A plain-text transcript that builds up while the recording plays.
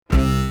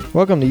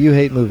Welcome to You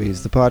Hate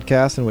Movies, the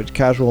podcast in which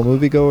casual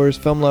moviegoers,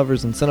 film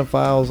lovers, and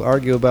cinephiles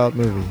argue about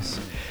movies.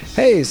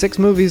 Hey, 6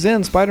 movies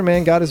in,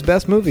 Spider-Man got his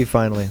best movie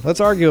finally.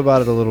 Let's argue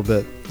about it a little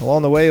bit.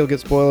 Along the way, you'll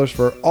get spoilers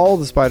for all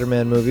the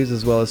Spider-Man movies,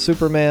 as well as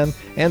Superman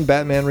and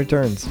Batman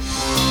Returns.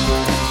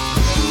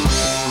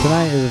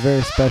 Tonight is a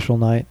very special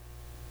night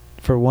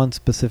for one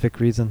specific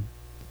reason.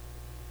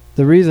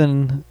 The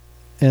reason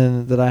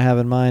that I have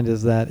in mind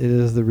is that it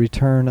is the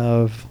return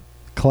of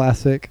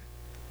classic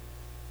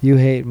You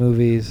Hate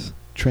Movies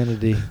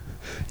Trinity.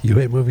 You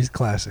Hate Movies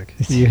classic.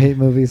 You Hate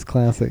Movies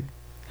classic.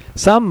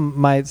 Some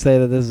might say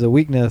that this is a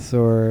weakness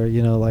or,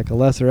 like a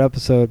lesser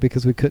episode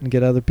because we couldn't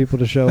get other people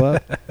to show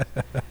up.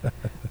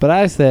 But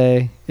I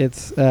say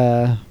it's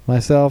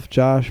myself,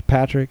 Josh,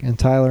 Patrick, and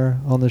Tyler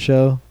on the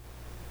show,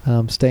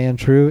 staying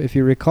true. If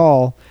you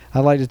recall, I'd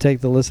like to take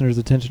the listeners'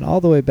 attention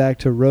all the way back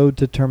to Road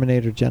to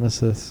Terminator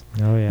Genesis,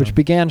 which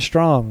began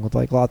strong with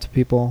lots of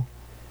people.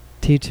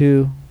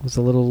 T2 was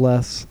a little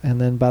less,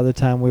 and then by the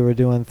time we were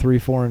doing 3,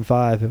 4, and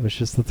 5, it was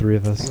just the three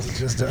of us.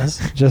 Just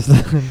us. just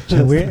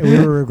we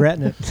were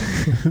regretting it.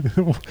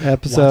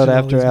 Episode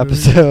after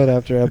episode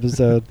after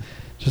episode,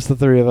 just the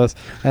three of us.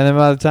 And then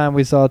by the time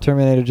we saw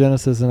Terminator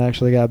Genesis and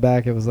actually got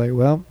back, it was like,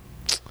 well,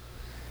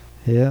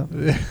 yeah.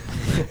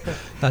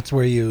 That's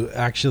where you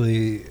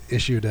actually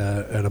issued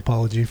an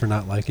apology for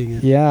not liking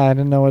it. Yeah, I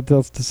didn't know what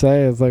else to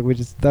say. It's like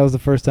that was the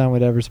first time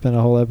we'd ever spent a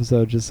whole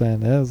episode just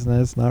saying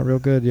it's not real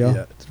good, yo.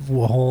 Yeah,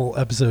 a whole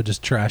episode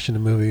just trashing a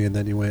movie, and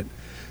then you went,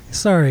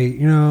 sorry,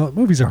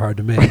 movies are hard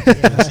to make.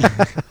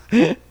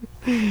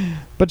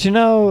 But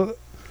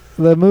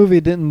the movie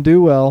didn't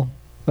do well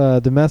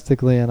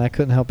domestically, and I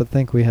couldn't help but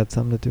think we had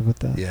something to do with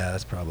that. Yeah,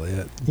 that's probably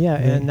it. Yeah,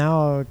 and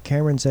now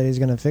Cameron said he's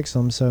going to fix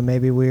them, so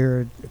maybe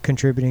we're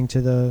contributing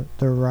to the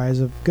rise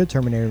of good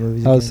Terminator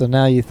movies. Oh, again. so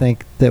now you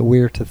think that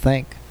we're to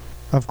thank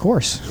Of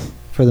course.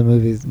 for the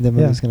movies. The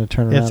movie's going to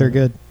turn around. If they're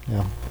good.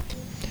 Yeah.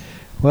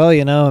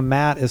 Well,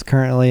 Matt is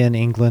currently in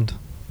England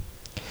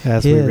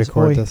as we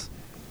record this.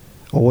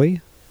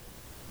 Oi?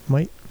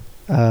 Might.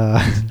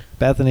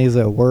 Bethany's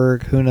at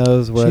work. Who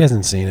knows what? She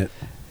hasn't seen it.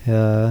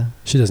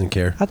 She doesn't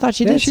care. I thought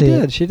she Yeah, did she see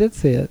did. it. She did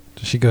see it.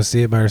 Did she go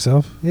see it by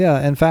herself?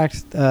 Yeah. In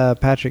fact,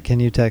 Patrick, can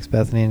you text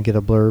Bethany and get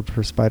a blurb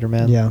for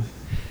Spider-Man? Yeah.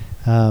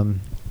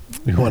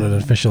 You want an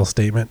official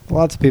statement?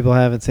 Lots of people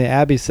haven't seen it.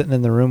 Abby's sitting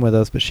in the room with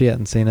us, but she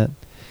hadn't seen it.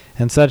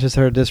 And such is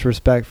her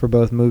disrespect for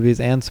both movies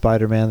and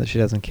Spider-Man that she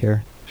doesn't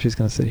care. She's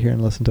going to sit here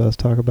and listen to us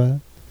talk about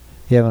it.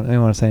 You want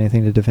to say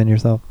anything to defend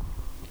yourself?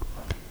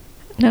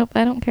 Nope,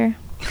 I don't care.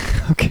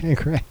 Okay,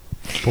 great.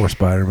 Poor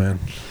Spider-Man.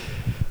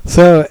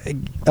 So,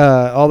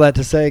 all that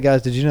to say,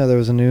 guys, did you know there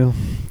was a new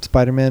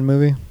Spider-Man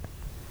movie?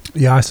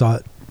 Yeah, I saw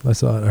it. I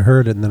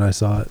heard it, and then I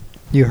saw it.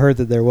 You heard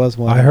that there was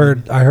one. I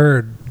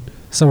heard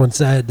someone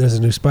said there's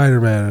a new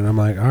Spider-Man, and I'm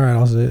like, all right,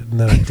 I'll see it, and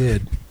then I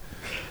did.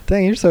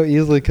 Dang, you're so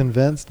easily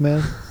convinced,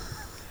 man.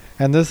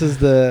 And this is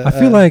the.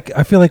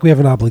 I feel like we have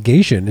an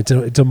obligation.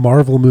 It's a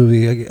Marvel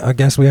movie. I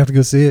guess we have to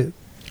go see it.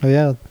 Oh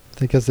yeah,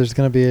 because there's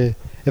going to be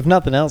if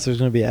nothing else, there's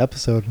going to be an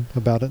episode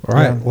about it. All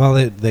right. Yeah. Well,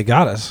 they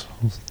got us.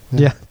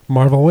 Yeah.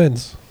 Marvel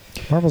wins.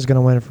 Marvel's going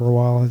to win it for a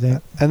while, I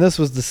think. And this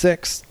was the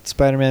 6th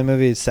Spider-Man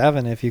movie,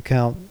 7 if you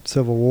count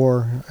Civil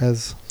War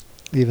as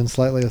even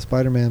slightly a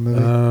Spider-Man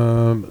movie.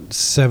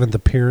 7th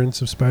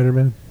appearance of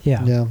Spider-Man.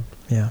 Yeah. Yeah.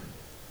 Yeah.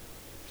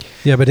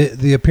 Yeah, but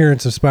the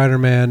appearance of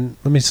Spider-Man.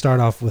 Let me start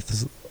off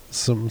with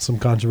some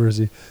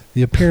controversy.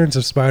 The appearance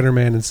of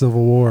Spider-Man in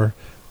Civil War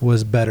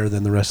was better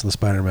than the rest of the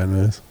Spider-Man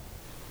movies.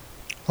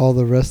 All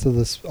the rest of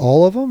this,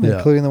 all of them, Yeah.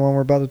 including the one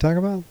we're about to talk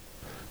about?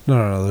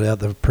 No,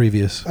 the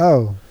previous.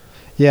 Oh.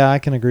 Yeah, I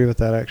can agree with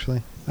that,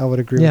 actually. I would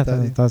agree with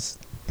that.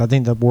 I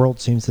think the world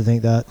seems to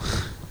think that.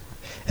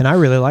 And I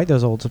really like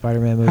those old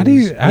Spider-Man movies.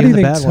 How do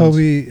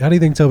you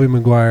think Tobey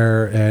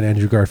Maguire and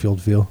Andrew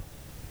Garfield feel?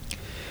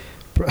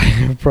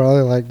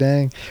 Probably like,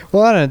 dang.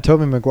 Well, I don't know.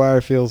 Tobey Maguire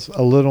feels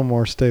a little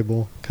more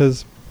stable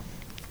because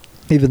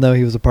even though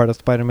he was a part of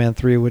Spider-Man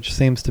 3, which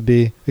seems to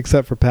be,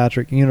 except for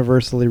Patrick,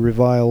 universally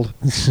reviled.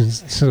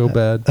 So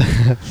bad.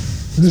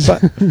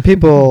 But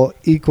people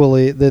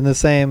equally, in the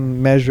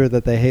same measure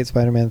that they hate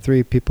Spider-Man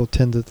 3, people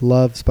tend to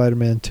love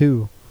Spider-Man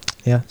 2.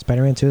 Yeah,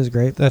 Spider-Man 2 is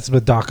great. That's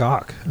with Doc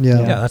Ock. Yeah.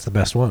 Yeah, that's the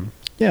best one.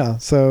 Yeah,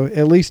 so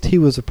at least he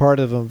was a part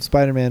of a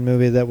Spider-Man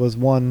movie that was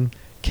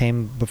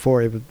came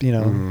before it,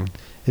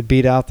 it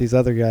beat out these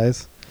other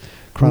guys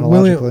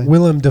chronologically.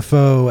 Willem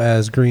Dafoe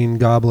as Green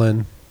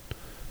Goblin,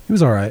 he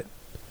was all right.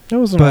 It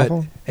wasn't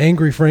awful.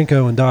 Angry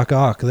Franco and Doc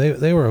Ock,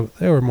 they were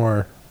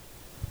more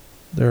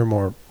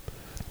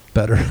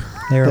better.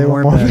 They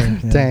were more better.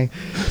 Yeah. Dang.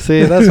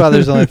 See, that's why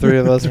there's only 3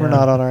 of us. We're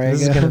not on our A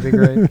This is game. going to be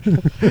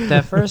great.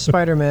 That first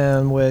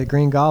Spider-Man with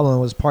Green Goblin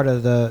was part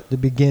of the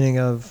beginning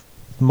of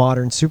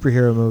modern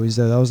superhero movies,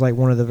 though. That was like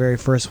one of the very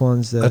first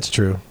ones That's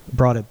true.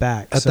 brought it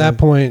back. At that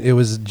point, it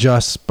was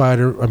just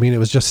it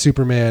was just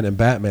Superman and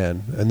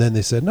Batman, and then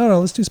they said, no,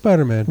 let's do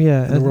Spider-Man.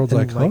 Yeah, and the world's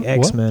like, huh?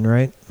 X-Men,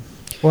 right?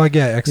 Well, I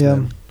get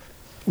X-Men. Yeah.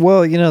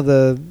 Well,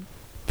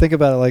 think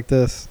about it like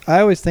this. I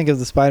always think of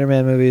the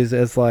Spider-Man movies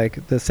as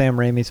like the Sam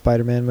Raimi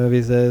Spider-Man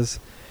movies as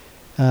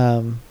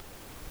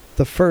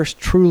the first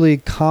truly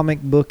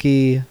comic book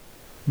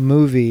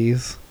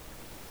movies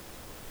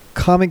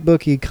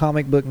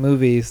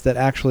that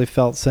actually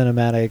felt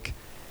cinematic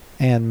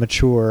and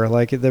mature.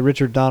 Like the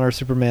Richard Donner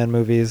Superman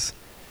movies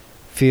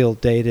feel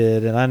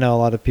dated, and I know a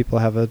lot of people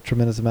have a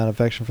tremendous amount of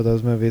affection for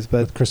those movies,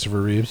 but With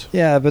Christopher Reeves.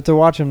 yeah, but to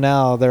watch them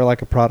now, they're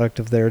like a product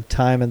of their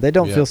time, and they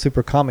don't Yeah. feel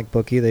super comic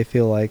booky. They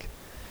feel like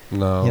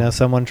No.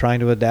 someone trying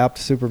to adapt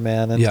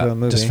Superman into a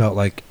movie. Just felt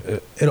like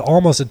it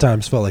almost at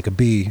times felt like a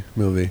B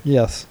movie.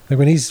 Yes. Like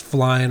when he's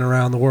flying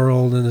around the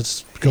world and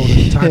it's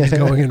going, time's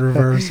going in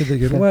reverse. And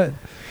thinking, what?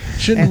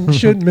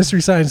 Shouldn't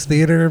Mystery Science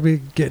Theater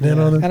be getting in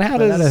on it? And how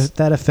But does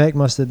that effect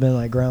must have been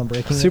like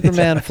groundbreaking.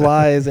 Superman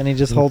flies and he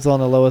just holds on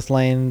to Lois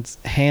Lane's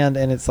hand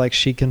and it's like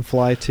she can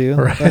fly too?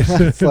 Right.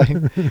 It's like,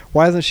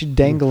 why isn't she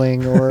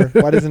dangling, or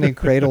why doesn't he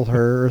cradle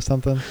her or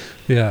something?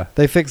 Yeah.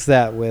 They fixed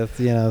that with,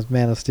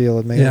 Man of Steel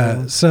and Man Yeah.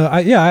 of Steel. So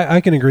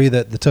I can agree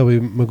that the Tobey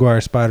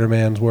Maguire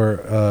Spider-Mans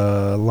were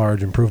a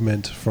large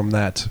improvement from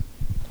that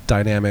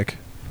dynamic.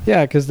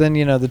 Yeah, because then,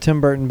 the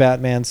Tim Burton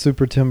Batman,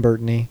 super Tim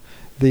Burton-y.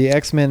 The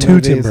X-Men Too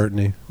movies, Tim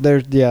Burton-y.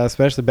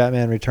 especially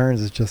Batman Returns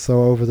is just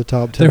so over the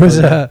top. There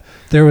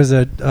was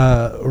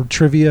a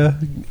trivia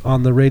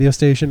on the radio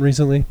station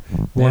recently.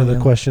 One of the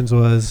questions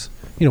was,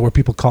 where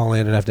people call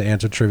in and have to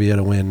answer trivia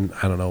to win,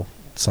 I don't know,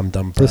 some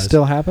dumb prize. This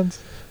still happens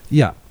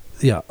Yeah,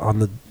 on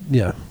the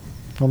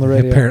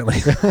radio. Apparently.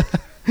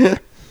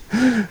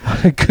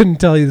 I couldn't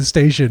tell you the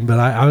station, but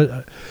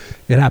I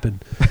it happened.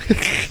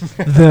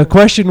 The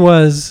question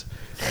was,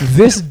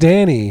 this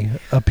Danny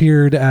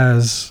appeared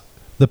as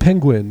the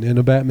Penguin in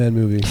a Batman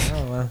movie,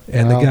 Oh, wow.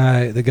 and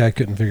Wow. the guy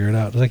couldn't figure it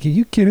out. I was like, are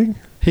you kidding?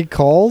 He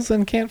calls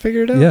and can't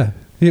figure it out? Yeah.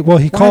 He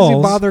Why calls. does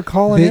he bother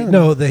calling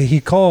in? He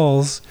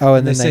calls. Oh,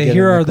 and they say, get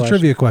here in are the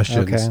trivia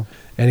questions. Okay.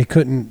 And he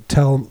couldn't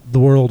tell the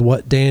world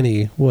what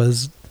Danny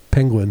was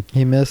Penguin.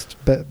 He missed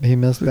Batman you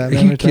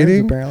Returns,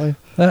 kidding? apparently.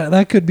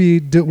 That could be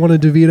one of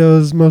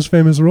DeVito's most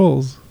famous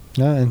roles.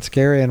 Yeah, and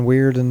scary and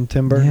weird and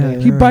Tim Burton. Yeah,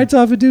 He Right. bites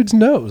off a dude's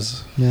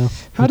nose. Yeah.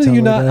 How He do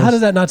you totally not? does. How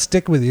does that not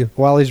stick with you?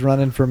 While he's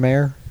running for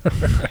mayor.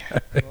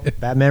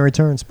 Batman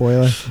Returns,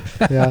 spoiler.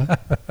 Yeah.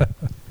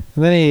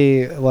 And then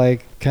he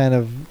kind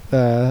of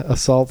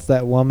assaults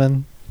that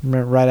woman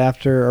right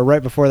after or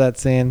right before that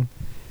scene.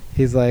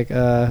 He's like,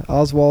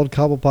 Oswald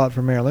Cobblepot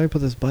for mayor. Let me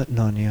put this button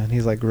on you. And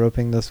he's like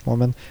groping this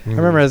woman. I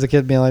remember as a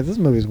kid being like, this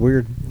movie's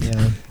weird.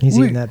 Yeah, he's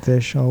We- eating that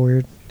fish, all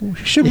weird.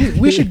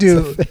 we should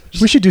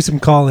do some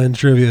call-in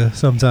trivia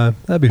sometime.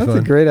 That'd be That's a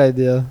fun. great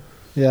idea.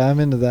 Yeah, I'm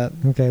into that.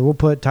 Okay, we'll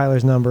put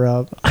Tyler's number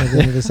up at the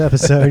end of this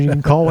episode. You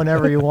can call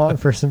whenever you want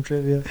for some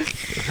trivia.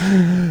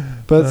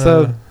 But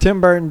so Uh.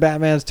 Tim Burton,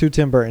 Batman's too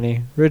Tim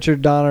Burton-y.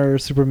 Richard Donner,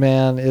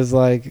 Superman is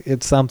like,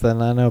 it's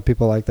something. I know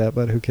people like that,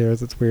 but who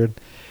cares? It's weird.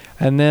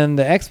 And then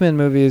the X-Men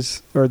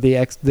movies, or the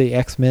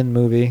X-Men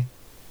movie,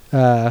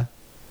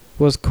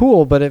 was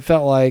cool, but it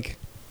felt like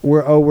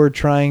we're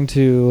trying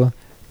to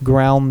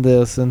ground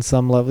this in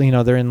some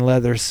level. They're in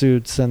leather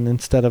suits, and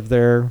instead of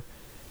their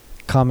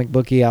comic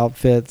booky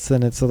outfits,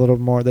 and it's a little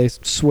more, they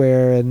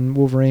swear, and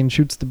Wolverine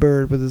shoots the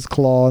bird with his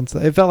claw, and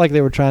it felt like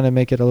they were trying to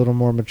make it a little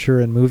more mature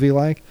and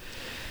movie-like.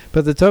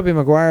 But the Tobey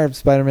Maguire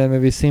Spider-Man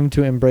movie seemed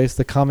to embrace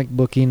the comic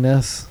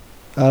bookiness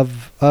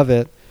of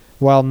it,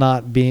 while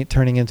not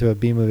turning into a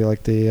B movie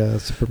like the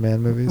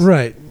Superman movies.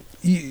 Right.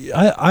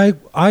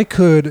 I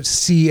could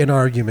see an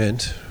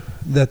argument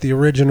that the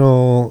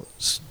original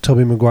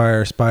Tobey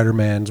Maguire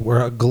Spider-Mans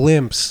were a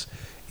glimpse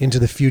into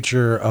the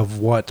future of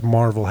what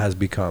Marvel has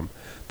become.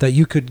 That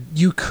you could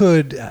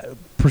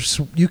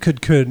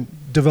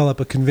develop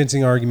a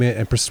convincing argument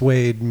and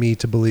persuade me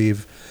to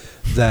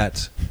believe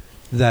that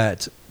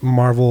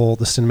Marvel,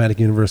 the cinematic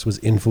universe, was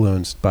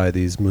influenced by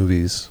these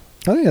movies.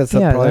 I think that's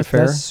probably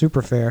fair. That's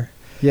super fair.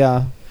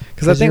 Yeah,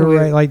 because I think you're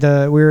right. Like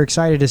we were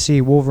excited to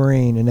see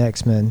Wolverine in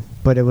X-Men,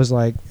 but it was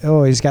like,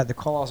 oh, he's got the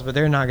claws, but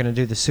they're not going to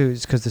do the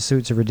suits because the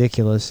suits are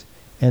ridiculous.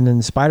 And then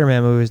the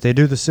Spider-Man movies, they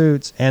do the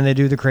suits and they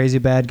do the crazy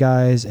bad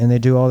guys and they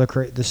do all the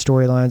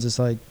storylines. It's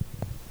like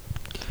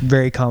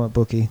very comic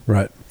booky.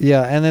 Right.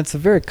 Yeah, and it's a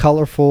very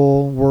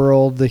colorful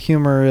world. The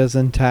humor is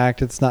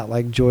intact. It's not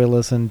like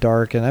joyless and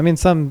dark. And I mean,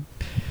 some,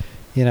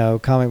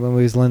 comic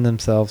movies lend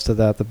themselves to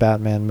that. The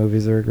Batman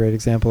movies are a great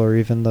example, or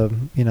even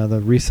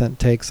the recent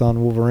takes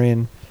on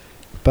Wolverine.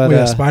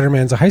 But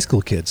Spider-Man's a high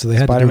school kid, so they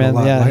had Spider-Man, to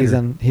do it a lot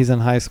lighter. he's in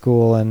high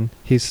school and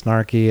he's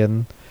snarky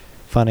and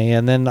funny.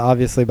 And then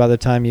obviously by the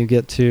time you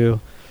get to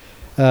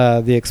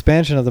the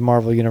expansion of the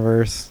Marvel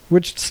Universe,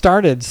 which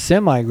started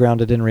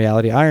semi-grounded in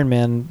reality, Iron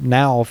Man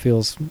now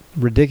feels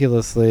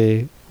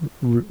ridiculously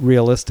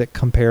realistic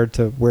compared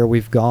to where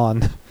we've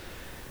gone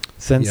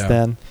since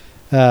then.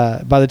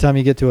 By the time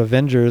you get to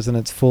Avengers and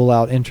it's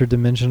full-out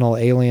interdimensional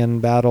alien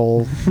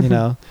battle,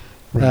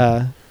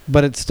 Right.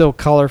 But it's still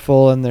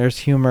colorful and there's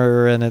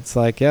humor and it's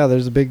like, yeah,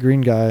 there's a big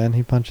green guy and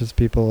he punches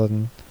people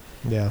and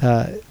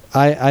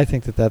I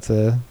think that's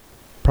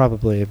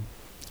probably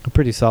a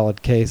pretty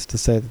solid case to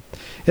say that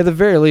at the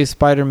very least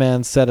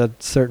Spider-Man set a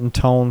certain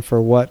tone for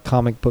what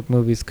comic book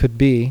movies could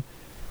be,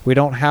 We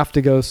don't have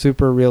to go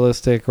super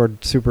realistic or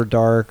super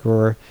dark,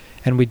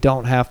 and we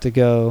don't have to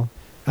go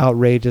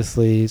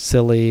outrageously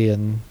silly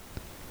and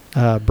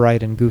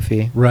bright and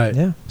goofy. Right.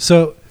 Yeah.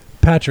 So,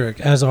 Patrick,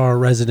 as our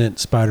resident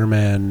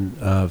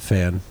Spider-Man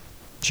fan,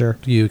 Sure.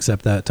 do you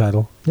accept that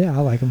title? Yeah,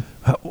 I like him.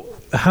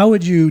 How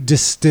would you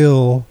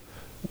distill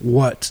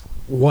what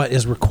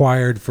is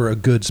required for a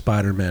good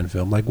Spider-Man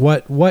film? Like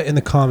what in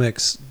the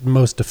comics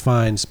most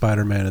defines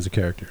Spider-Man as a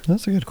character?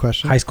 That's a good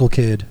question. High school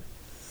kid.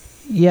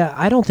 Yeah,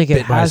 I don't think it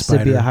Bit by a has to be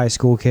spider. a high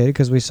school kid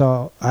because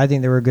I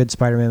think there were good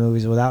Spider-Man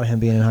movies without him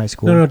being in high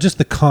school. No, just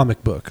the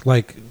comic book,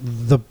 like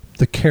the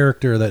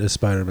character that is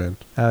Spider-Man.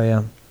 Oh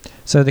yeah.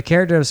 So the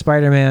character of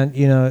Spider-Man,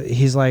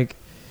 he's like,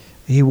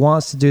 he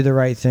wants to do the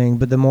right thing,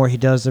 but the more he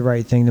does the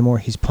right thing, the more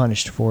he's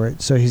punished for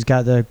it. So he's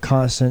got the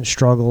constant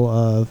struggle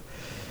of,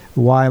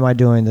 why am I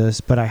doing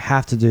this? But I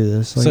have to do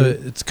this. So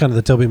it's kind of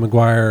the Tobey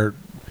Maguire.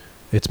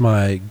 It's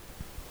my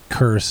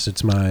curse.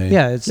 It's my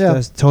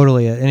that's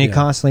totally it. And he Yeah.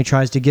 constantly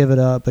tries to give it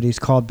up, but he's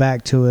called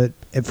back to it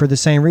for the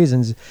same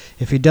reasons.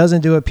 If he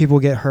doesn't do it, people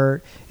get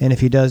hurt, and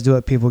if he does do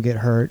it, people get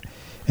hurt.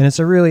 And it's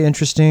a really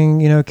interesting,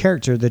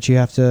 character that you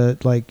have to,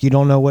 like, you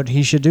don't know what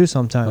he should do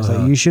sometimes. Uh-huh.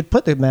 Like, you should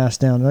put the mask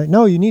down. Like,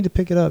 no, you need to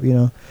pick it up,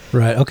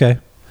 right. Okay.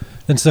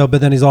 And so,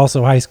 but then he's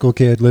also a high school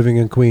kid living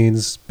in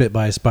Queens, bit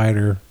by a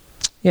spider.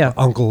 Yeah.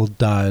 Uncle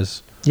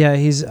dies. Yeah,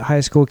 he's a high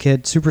school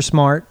kid, super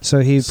smart, so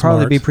he'd probably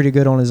Smart. be pretty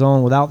good on his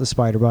own without the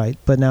spider bite.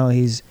 But now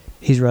he's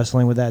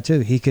wrestling with that too.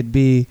 He could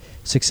be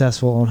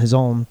successful on his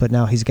own, but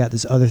now he's got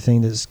this other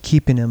thing that's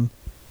keeping him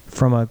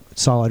from a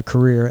solid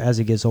career as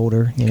he gets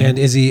older. And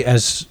is he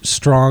as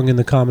strong in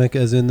the comic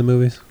as in the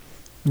movies?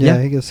 Yeah,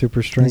 Yeah. he gets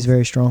super strength. he's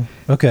very strong.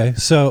 Okay.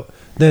 So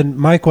then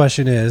my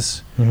question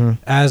is, Mm-hmm.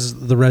 as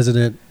the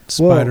resident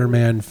Well-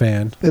 Spider-Man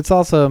fan, It's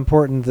also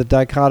important, the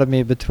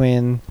dichotomy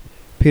between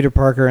Peter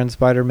Parker and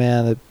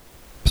Spider-Man, that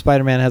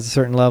Spider-Man has a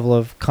certain level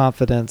of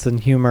confidence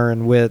and humor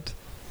and wit.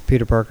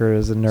 Peter Parker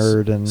is a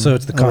nerd, and so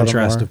it's the a little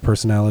contrast more. of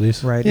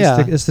personalities. Right.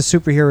 Yeah. It's the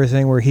superhero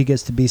thing where he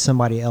gets to be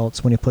somebody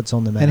else when he puts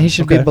on the mask. And he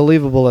should Okay. be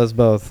believable as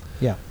both.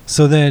 Yeah.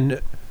 So then,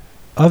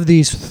 of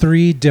these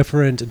three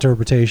different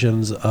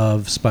interpretations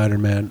of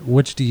Spider-Man,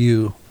 which do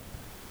you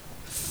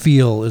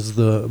feel is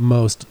the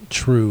most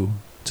true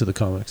to the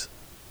comics?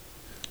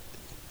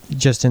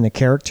 Just in the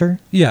character.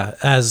 Yeah,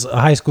 as a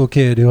high school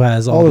kid who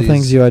has all, All the these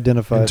things you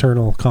identified.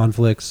 internal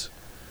conflicts.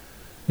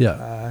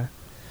 Yeah.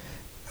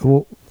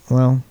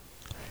 Well,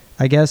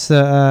 I guess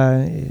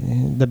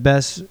the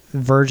best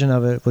version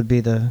of it would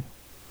be the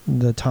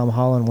Tom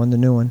Holland one, the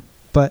new one.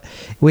 But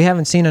we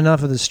haven't seen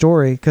enough of the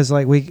story because,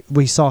 like,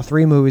 we saw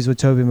 3 movies with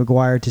Tobey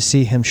Maguire to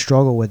see him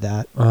struggle with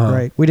that. Uh-huh.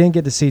 Right? We didn't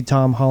get to see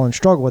Tom Holland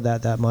struggle with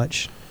that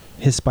much.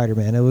 His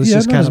Spider-Man. It was Yeah,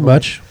 just not kind as of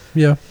much.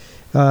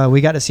 Yeah. we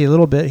got to see a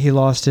little bit. He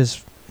lost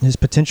his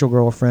potential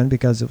girlfriend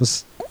because it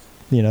was,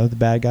 the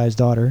bad guy's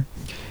daughter.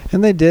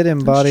 And they did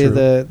embody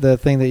true. the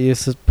thing that you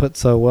put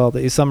so well,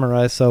 that you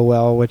summarized so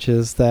well, which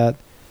is that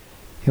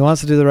he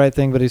wants to do the right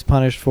thing, but he's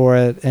punished for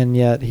it, and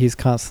yet he's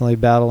constantly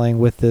battling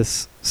with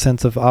this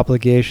sense of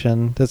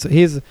obligation.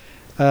 He's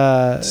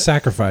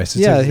Sacrifice.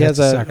 he has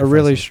to a sacrifice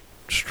really it.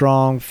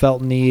 strong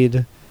felt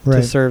need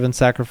to serve and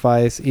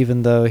sacrifice,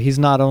 even though he's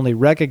not only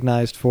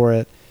recognized for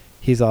it,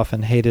 he's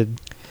often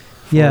hated.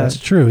 Yeah. It's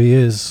true. He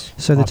is.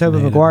 So the often Tobey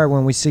hated. Maguire,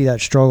 when we see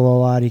that struggle a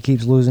lot, he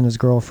keeps losing his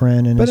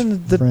girlfriend and But his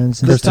in the friends.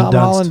 The Kirsten Tom Dunst.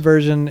 Holland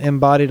version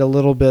embodied a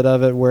little bit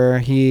of it, where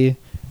he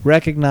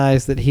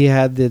recognized that he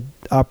had the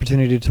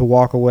opportunity to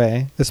walk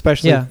away,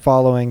 especially Yeah.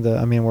 following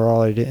we're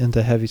already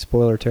into heavy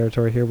spoiler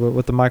territory here, but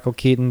with the Michael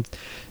Keaton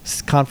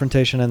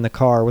confrontation in the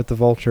car with the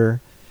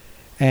Vulture,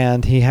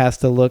 and he has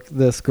to look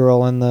this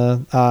girl in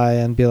the eye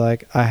and be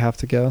like, I have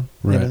to go.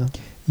 Right.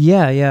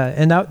 Yeah,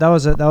 and that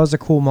was a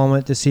cool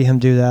moment to see him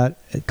do that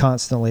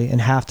constantly and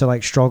have to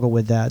like struggle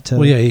with that.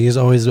 Well, yeah, he's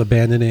always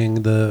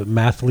abandoning the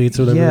mathletes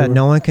or whatever. Yeah,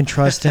 no one can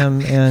trust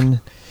him and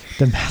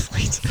the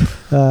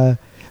mathletes.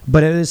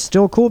 But it was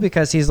still cool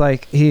because he's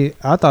like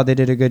I thought they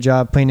did a good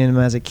job painting him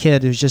as a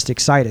kid who's just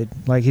excited.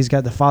 Like he's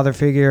got the father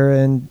figure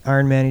and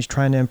Iron Man he's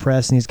trying to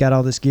impress, and he's got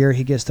all this gear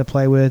he gets to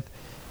play with,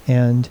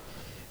 and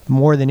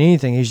more than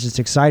anything, he's just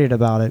excited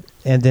about it,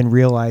 and then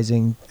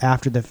realizing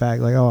after the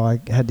fact, like, oh, I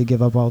had to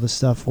give up all this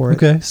stuff for it.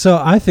 Okay, so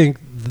I think,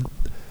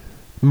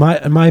 in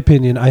my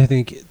opinion, I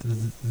think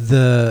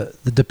the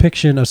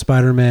depiction of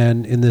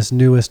Spider-Man in this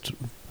newest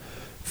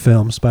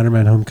film,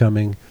 Spider-Man: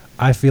 Homecoming,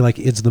 I feel like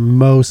it's the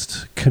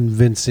most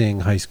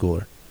convincing high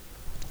schooler.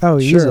 Oh,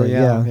 Sure, easily,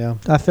 yeah.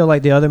 I feel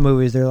like the other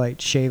movies, they're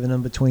like shaving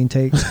them between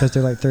takes because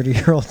they're like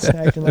 30-year-olds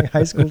acting like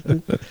high school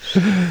students.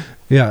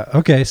 Yeah.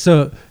 Okay.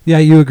 So yeah,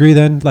 you agree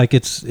then? Like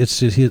it's just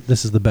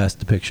this is the best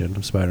depiction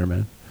of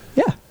Spider-Man.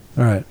 Yeah.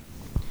 All right.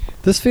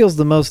 This feels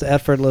the most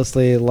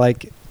effortlessly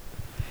like,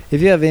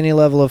 if you have any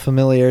level of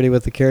familiarity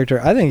with the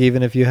character, I think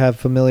even if you have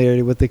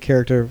familiarity with the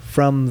character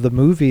from the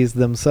movies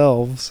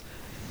themselves,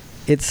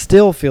 it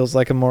still feels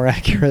like a more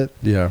accurate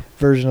Yeah.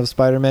 version of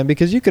Spider-Man,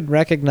 because you could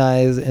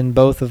recognize in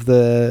both of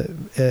the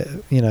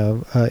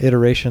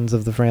iterations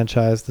of the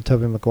franchise, the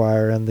Tobey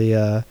Maguire and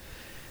the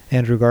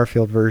Andrew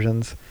Garfield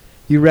versions,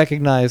 you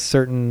recognize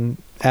certain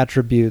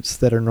attributes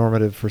that are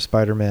normative for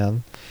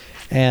Spider-Man.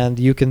 And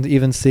you can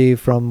even see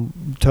from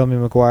Tobey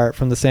Maguire,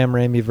 from the Sam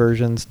Raimi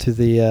versions to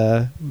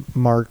the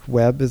Mark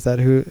Webb, is that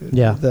who?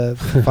 Yeah. The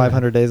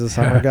 500 Days of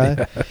Summer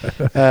guy.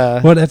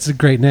 Well, that's a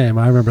great name.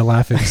 I remember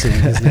laughing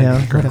seeing his name.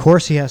 Yeah, of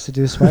course he has to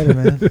do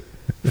Spider-Man.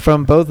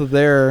 From both of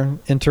their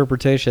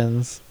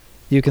interpretations,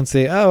 you can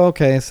see, oh,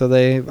 okay, so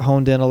they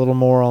honed in a little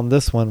more on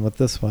this one with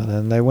this one,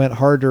 and they went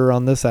harder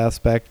on this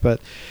aspect. But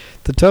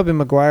the Tobey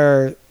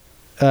Maguire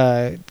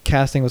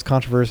casting was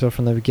controversial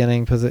from the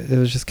beginning because it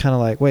was just kind of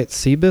like, wait,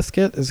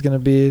 Seabiscuit is going to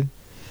be...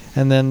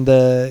 And then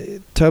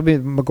the Tobey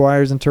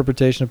Maguire's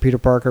interpretation of Peter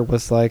Parker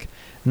was like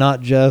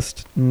not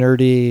just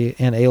nerdy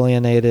and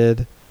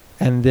alienated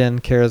and then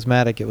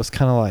charismatic. It was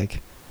kind of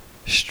like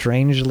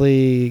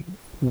strangely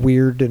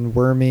weird and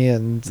wormy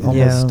and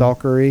almost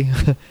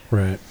stalkery.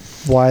 Right.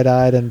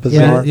 Wide-eyed and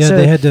bizarre. Yeah,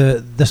 they had to...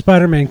 The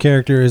Spider-Man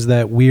character is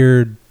that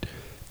weird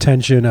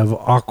tension of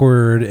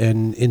awkward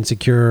and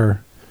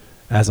insecure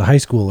as a high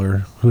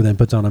schooler who then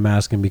puts on a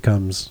mask and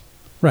becomes,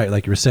 right,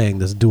 like you were saying,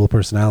 this dual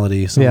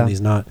personality. Someone he's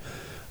not.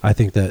 I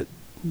think that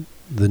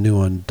the new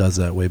one does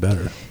that way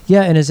better.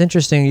 Yeah, and it's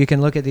interesting. You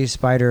can look at these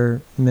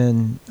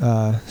Spider-Men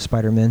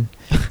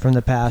from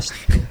the past.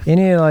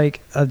 Any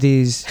like of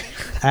these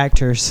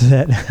actors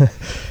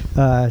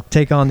that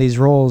take on these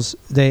roles,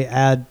 they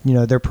add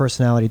their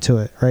personality to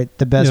it, right?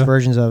 The best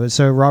versions of it.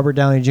 So Robert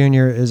Downey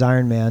Jr. is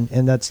Iron Man,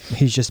 and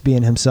he's just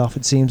being himself.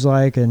 It seems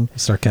like, and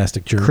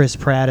sarcastic jerk. Chris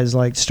Pratt is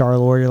like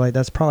Star-Lord. You're like,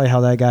 that's probably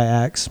how that guy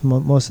acts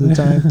most of the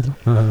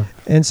time.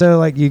 And so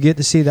like you get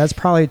to see that's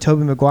probably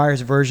Tobey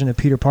Maguire's version of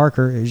Peter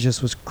Parker. It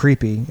just was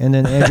creepy, and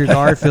then Andrew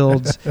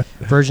Garfield's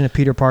version of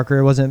Peter Parker,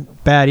 it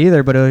wasn't bad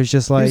either, but it was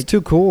just like he was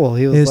too cool.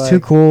 He was too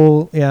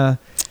cool. Yeah,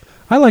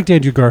 I liked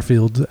Andrew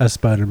Garfield as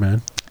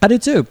Spider-Man. I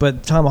did too,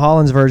 but Tom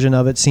Holland's version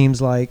of it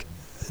seems like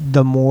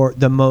the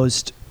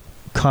most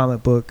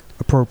comic book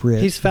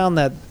appropriate. He's found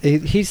that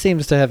he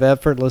seems to have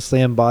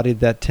effortlessly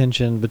embodied that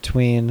tension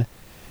between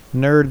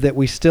nerd that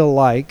we still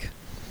like.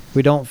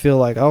 We don't feel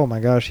like, oh my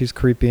gosh, he's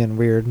creepy and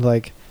weird.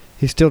 Like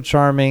he's still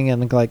charming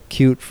and like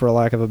cute, for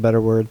lack of a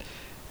better word.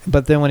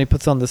 But then when he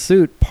puts on the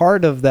suit,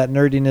 part of that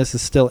nerdiness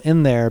is still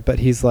in there, but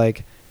he's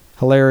like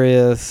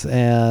hilarious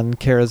and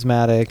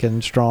charismatic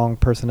and strong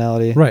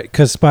personality. Right,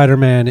 because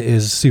Spider-Man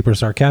is super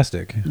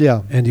sarcastic.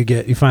 Yeah. And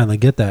you finally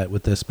get that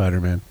with this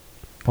Spider-Man.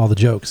 All the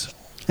jokes.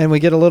 And we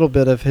get a little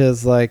bit of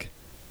his like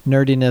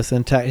nerdiness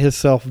and his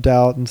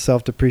self-doubt and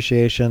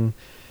self-depreciation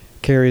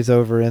carries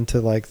over into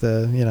like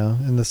the,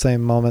 in the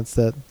same moments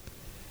that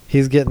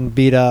he's getting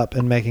beat up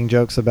and making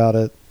jokes about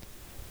it.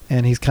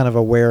 And he's kind of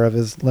aware of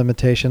his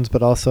limitations,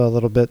 but also a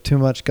little bit too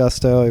much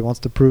gusto. He wants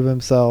to prove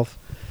himself.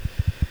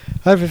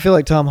 I feel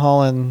like Tom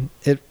Holland,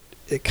 it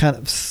kind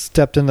of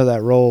stepped into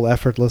that role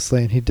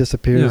effortlessly, and he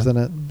disappears in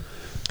it.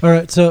 All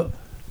right, so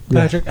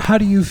Patrick, how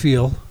do you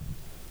feel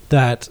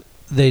that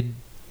they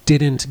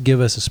didn't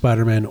give us a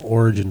Spider-Man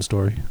origin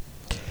story?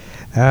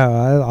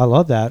 Oh, I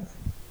love that.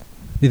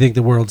 You think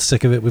the world's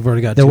sick of it? We've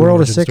already got the two world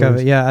is origin sick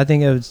stories. of it. Yeah, I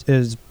think it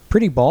was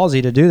pretty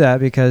ballsy to do that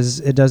because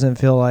it doesn't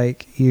feel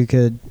like you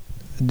could.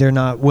 They're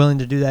not willing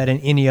to do that in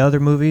any other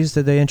movies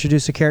that they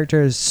introduce a character.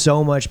 There's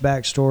so much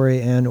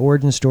backstory and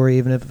origin story,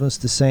 even if it was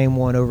the same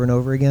one over and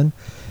over again.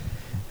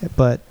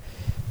 But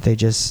they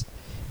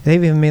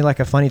even made like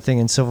a funny thing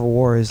in Civil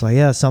War is like,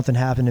 yeah, something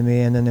happened to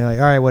me, and then they're like,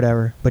 all right,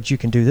 whatever, but you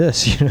can do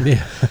this.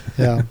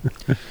 Yeah.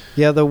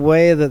 The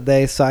way that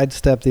they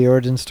sidestepped the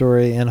origin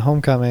story in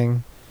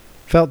Homecoming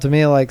felt to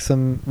me like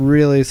some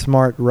really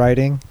smart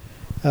writing.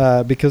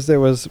 Because there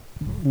was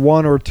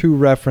one or two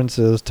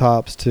references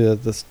tops to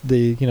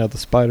the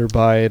spider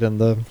bite and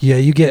the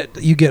you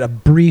get a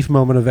brief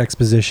moment of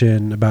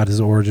exposition about his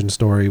origin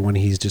story when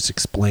he's just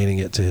explaining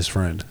it to his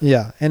friend.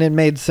 Yeah, and it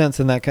made sense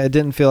in that. It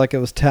didn't feel like it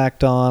was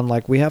tacked on.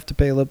 Like we have to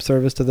pay lip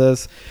service to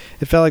this.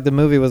 It felt like the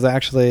movie was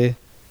actually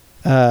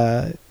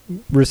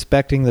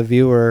respecting the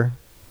viewer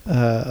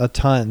a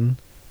ton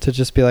to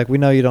just be like, we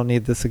know you don't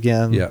need this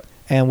again. Yeah.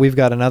 And we've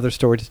got another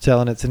story to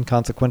tell, and it's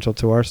inconsequential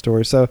to our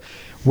story. So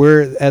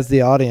we're, as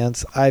the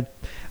audience, I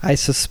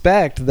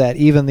suspect that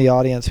even the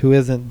audience who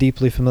isn't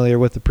deeply familiar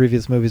with the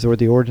previous movies or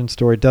the origin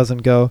story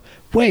doesn't go,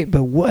 wait,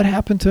 but what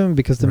happened to him?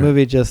 Because the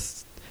movie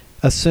just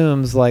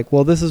assumes like,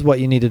 well, this is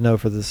what you need to know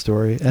for this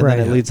story. And then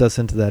it leads us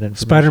into that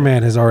information.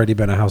 Spider-Man has already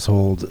been a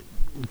household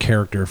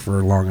character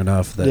for long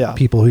enough that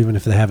people, even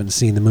if they haven't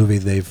seen the movie,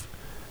 they've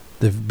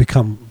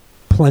become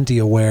plenty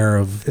aware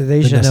of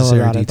they the should know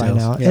about details. it by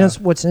now. Yeah. And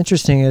what's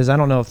interesting is I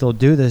don't know if they'll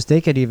do this. They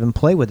could even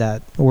play with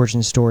that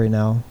origin story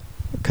now,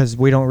 because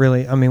we don't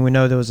really. I mean, we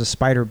know there was a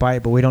spider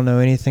bite, but we don't know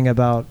anything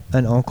about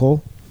an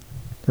uncle.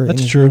 Or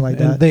That's true. Like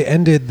that. And they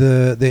ended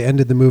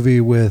the movie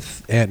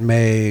with Aunt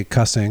May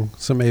cussing,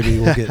 so maybe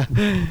we'll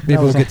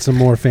get some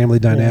more family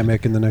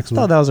dynamic in the next I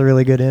one. thought that was a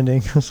really good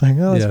ending. I was like,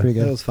 oh, that's pretty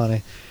good. That was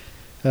funny.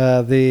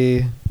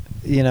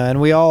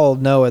 And we all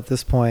know at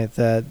this point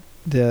that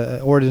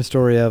the origin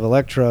story of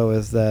Electro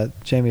is that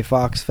Jamie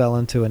Foxx fell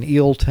into an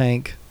eel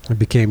tank It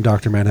became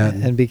Dr.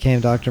 Manhattan and became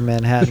Dr.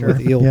 Manhattan Sure.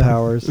 with eel Yeah.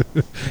 powers.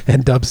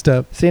 and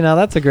dubstep. See, now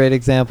that's a great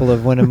example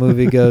of when a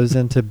movie goes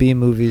into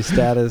B-movie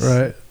status.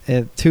 Right.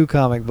 And too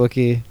comic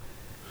booky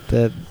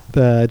that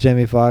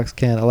Jamie Foxx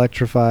can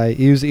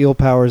use eel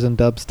powers and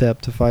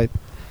dubstep to fight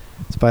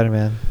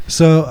Spider-Man.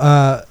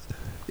 So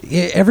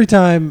every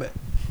time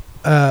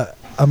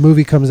a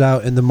movie comes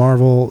out in the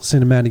Marvel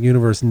Cinematic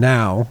Universe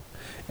now,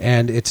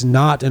 and it's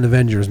not an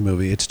Avengers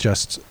movie, it's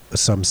just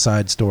some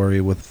side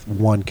story with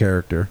one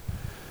character,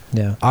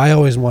 Yeah. I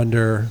always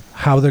wonder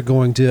how they're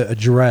going to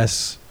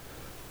address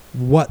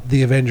what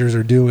the Avengers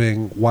are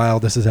doing while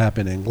this is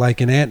happening.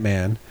 Like in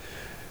Ant-Man,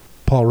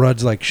 Paul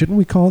Rudd's like, shouldn't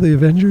we call the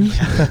Avengers?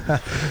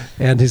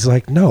 And he's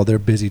like, no, they're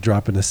busy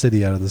dropping a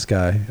city out of the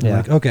sky. I'm Yeah.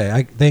 like,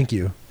 okay, thank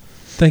you.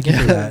 Thank you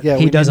for that. Yeah,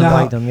 He doesn't now,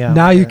 like them. Yeah.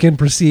 Now you Yeah. can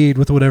proceed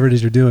with whatever it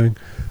is you're doing.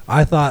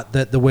 I thought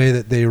that the way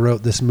that they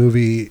wrote this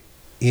movie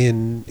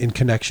in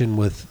connection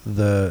with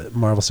the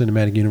Marvel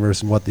Cinematic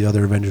Universe and what the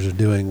other Avengers are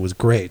doing was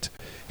great.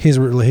 His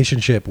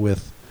relationship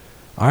with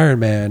Iron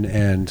Man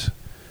and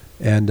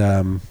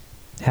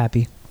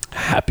Happy.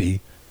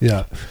 Happy,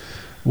 yeah,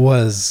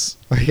 was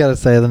You gotta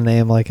say the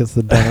name like it's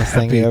the dumbest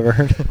thing you Happy. ever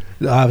heard.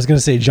 I was going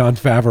to say Jon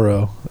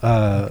Favreau.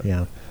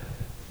 Yeah.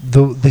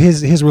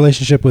 His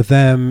relationship with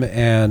them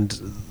and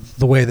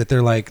the way that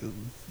they're like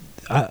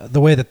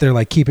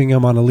keeping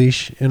him on a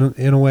leash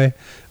in a way,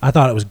 I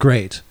thought it was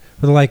great.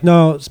 But they're like,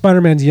 no,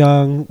 Spider-Man's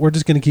young. We're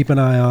just going to keep an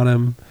eye on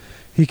him.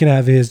 He can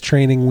have his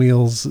training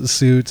wheels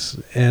suit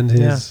and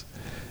his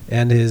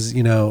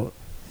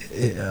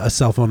a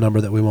cell phone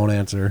number that we won't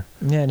answer.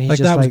 Yeah, and he's Like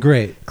just that was like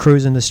great.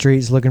 cruising the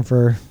streets looking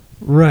for.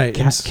 Right.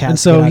 Cats And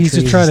so get out he's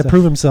just trees trying and to stuff.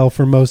 prove himself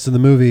for most of the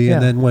movie. Yeah.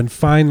 And then when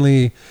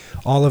finally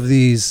all of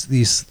these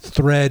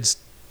threads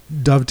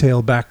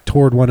dovetail back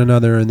toward one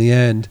another in the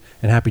end,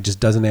 and Happy just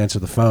doesn't answer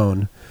the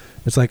phone,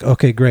 it's like,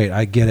 okay, great.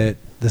 I get it.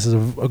 This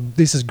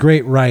is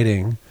great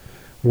writing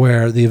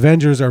where the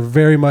Avengers are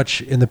very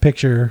much in the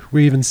picture.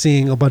 We're even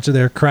seeing a bunch of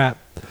their crap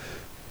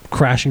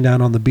crashing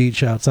down on the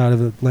beach outside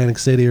of Atlantic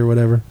City or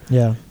whatever.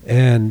 Yeah.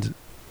 And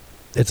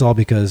it's all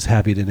because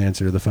Happy didn't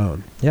answer the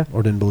phone. Yeah.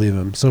 Or didn't believe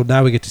him. So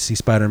now we get to see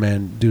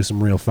Spider-Man do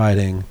some real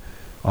fighting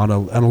on a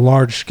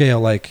large scale.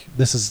 Like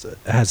this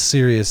has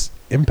serious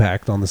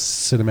impact on the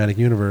cinematic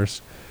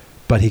universe,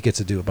 but he gets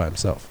to do it by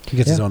himself. He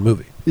gets his Yeah. own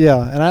movie.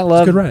 Yeah, and I It's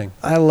love good writing.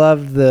 I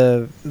loved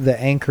the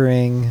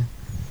anchoring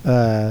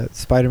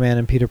Spider-Man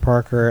and Peter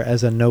Parker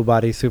as a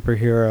nobody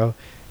superhero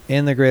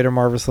in the greater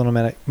Marvel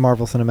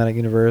Cinematic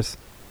Universe.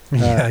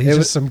 Yeah, he's it just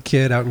was- some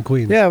kid out in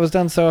Queens. Yeah, it was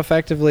done so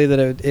effectively that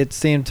it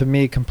seemed to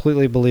me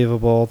completely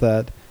believable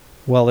that,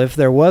 well, if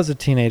there was a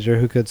teenager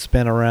who could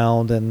spin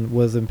around and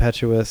was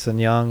impetuous and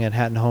young and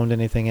hadn't honed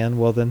anything in,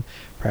 well, then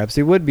perhaps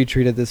he would be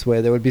treated this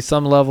way. There would be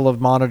some level of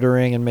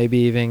monitoring and maybe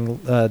even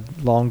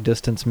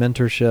long-distance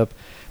mentorship,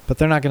 but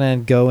they're not going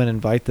to go and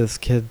invite this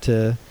kid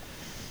to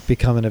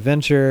become an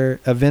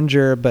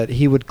Avenger, but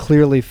he would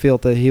clearly feel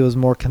that he was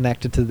more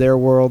connected to their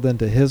world than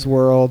to his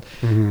world,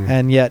 Mhm.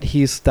 and yet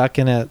he's stuck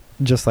in it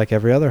just like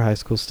every other high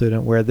school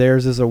student, where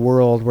theirs is a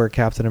world where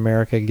Captain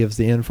America gives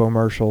the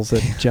infomercials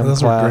at gym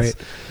Those were class. great.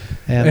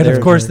 And of they're-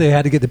 course, they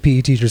had to get the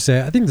PE teacher to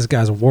say, I think this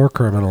guy's a war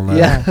criminal now.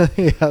 Yeah,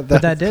 yeah,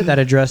 But that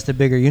addressed the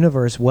bigger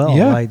universe well.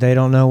 Yeah. Like they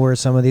don't know where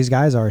some of these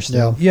guys are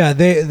still. Yeah,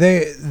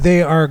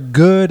 they are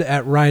good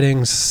at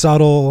writing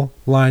subtle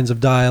lines of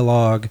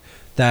dialogue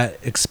that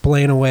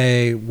explain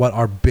away what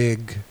our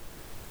big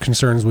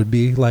concerns would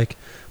be. Like,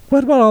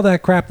 what about all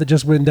that crap that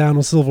just went down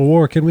with Civil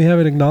War? Can we have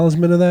an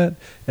acknowledgement of that?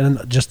 And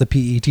just the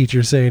PE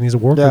teacher saying he's a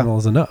war Yeah. criminal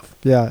is enough.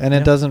 Yeah, and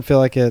Yeah. it doesn't feel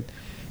like it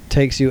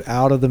takes you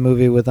out of the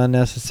movie with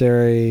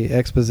unnecessary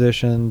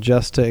exposition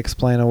just to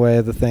explain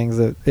away the things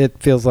that it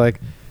feels like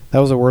that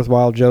was a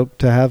worthwhile joke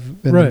to have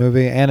in Right. the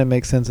movie, and it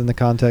makes sense in the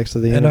context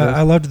of the And universe.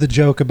 I loved the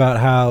joke about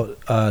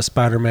how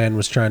Spider-Man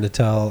was trying to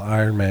tell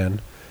Iron Man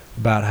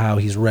about how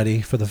he's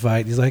ready for the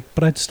fight. He's like,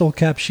 but I stole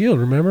Cap's shield,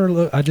 remember?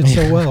 Look, I did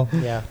so well.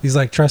 Yeah. He's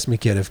like, trust me,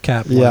 kid, if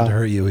Cap wanted Yeah. to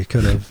hurt you, he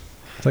could have.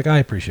 It's like, I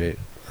appreciate it.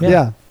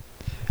 Yeah.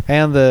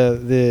 And the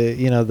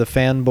the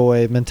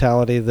fanboy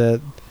mentality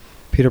that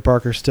Peter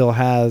Parker still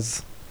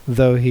has,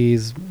 though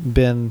he's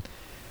been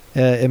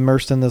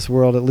immersed in this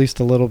world at least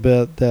a little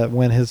bit, that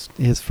when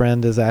his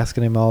friend is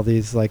asking him all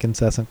these like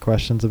incessant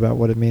questions about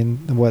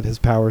what his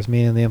powers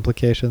mean and the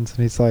implications, and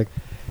he's like,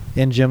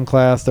 in gym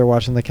class they're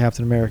watching the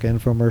Captain America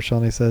infomercial,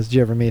 and he says, "Did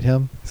you ever meet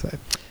him?" He's like,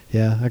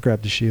 "Yeah, I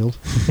grabbed his shield."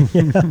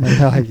 And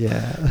they're like,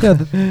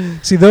 yeah.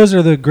 See, those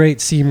are the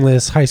great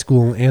seamless high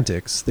school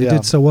antics. They Yeah.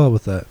 did so well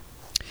with that.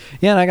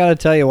 Yeah, and I got to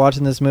tell you,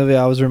 watching this movie,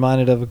 I was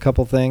reminded of a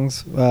couple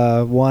things.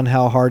 One,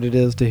 how hard it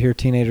is to hear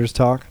teenagers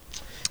talk.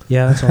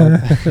 Yeah, that's all.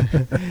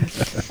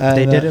 And,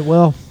 They did it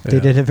well. They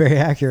Yeah. did it very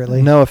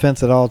accurately. No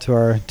offense at all to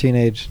our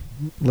teenage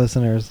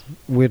listeners.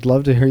 We'd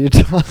love to hear you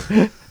talk.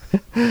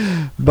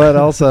 But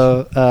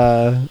also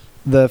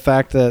the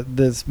fact that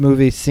this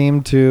movie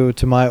seemed to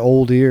my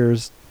old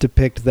ears,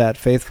 depict that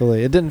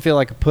faithfully. It didn't feel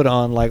like a put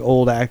on, like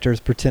old actors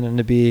pretending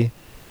to be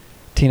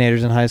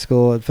teenagers in high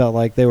school. It felt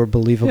like they were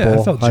believable Yeah,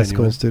 it felt high genuine.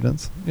 school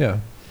students. Yeah. you know,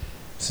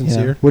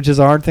 Sincere. which is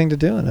a hard thing to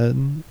do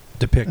in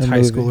depict a high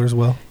movie. schoolers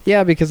well.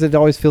 Yeah, because it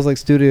always feels like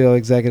studio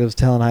executives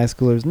telling high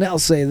schoolers, "Now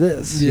say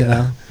this." You Yeah.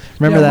 know,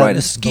 remember Yeah, that? ride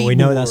a But we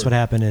know that's what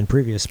happened in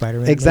previous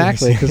Spider-Man.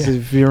 Exactly, movies. because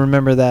if you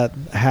remember that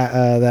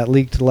that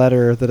leaked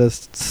letter that a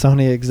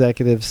Sony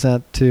executive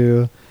sent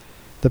to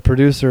the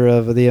producer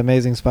of The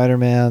Amazing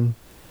Spider-Man,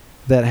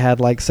 that had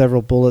like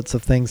several bullets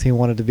of things he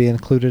wanted to be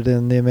included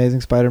in The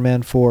Amazing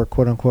Spider-Man for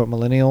quote unquote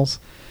millennials,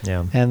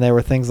 Yeah. and there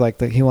were things like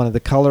that he wanted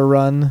the color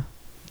run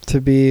to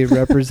be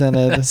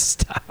represented,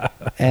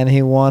 and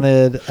he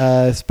wanted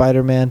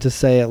Spider-Man to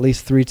say at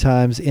least 3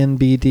 times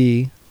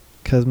NBD,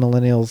 because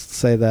millennials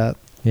say that.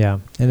 Yeah.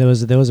 And there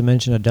was a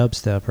mention of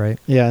dubstep, right?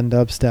 Yeah, and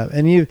dubstep.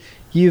 And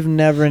you've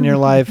never in your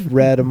life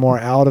read a more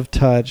out of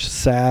touch,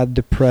 sad,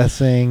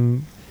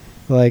 depressing,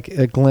 like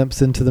a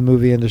glimpse into the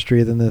movie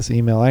industry than this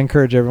email. I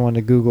encourage everyone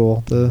to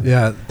Google the.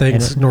 Yeah,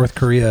 thanks North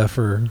Korea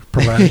for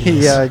providing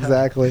this. Yeah,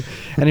 exactly.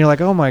 And you're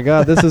like, oh my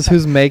God, this is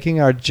who's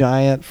making our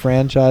giant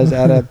franchise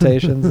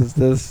adaptations. Is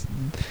this?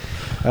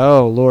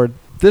 Oh Lord,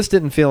 this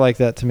didn't feel like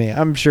that to me.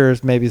 I'm sure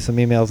maybe some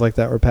emails like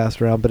that were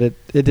passed around, but it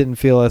didn't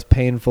feel as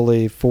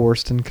painfully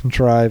forced and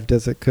contrived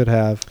as it could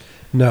have.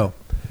 No.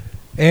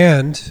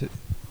 And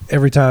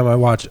every time I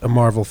watch a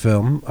Marvel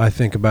film, I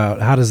think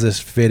about how does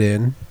this fit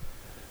in?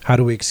 How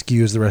do we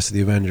excuse the rest of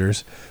the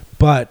Avengers?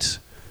 But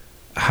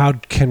how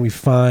can we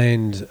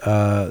find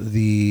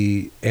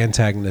the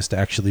antagonist to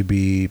actually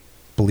be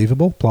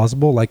believable,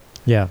 plausible, like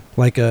Yeah.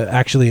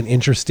 actually an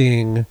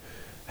interesting,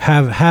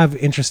 have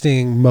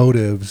interesting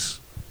motives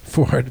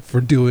for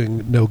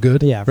doing no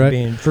good? Yeah,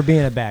 right? for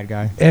being a bad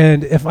guy.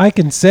 And if I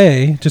can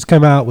say, just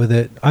come out with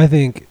it, I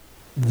think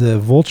the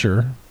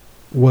Vulture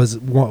was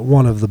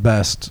one of the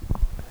best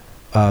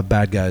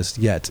bad guys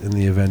yet in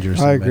the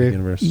Avengers I Cinematic agree.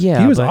 Universe.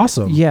 Yeah. He was but-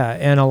 awesome. Yeah,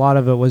 and a lot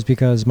of it was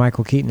because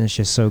Michael Keaton is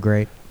just so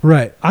great.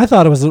 Right. I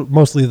thought it was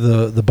mostly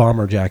the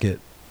bomber jacket.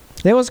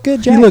 It was a good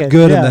He jacket. looked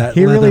good in Yeah, that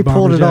He leather really bomber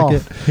pulled it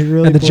jacket off. He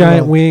really and the pulled it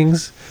giant off.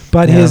 wings.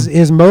 But Yeah.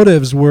 his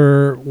motives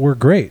were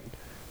great.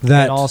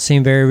 That It all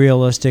seemed very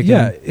realistic.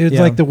 yeah, and- it's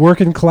like the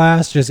working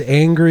class just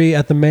angry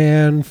at the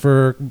man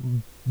for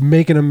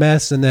making a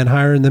mess and then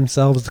hiring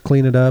themselves to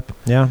clean it up.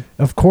 Yeah.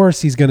 Of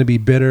course he's going to be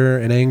bitter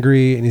and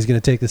angry and he's going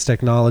to take this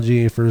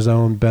technology for his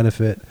own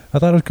benefit. I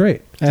thought it was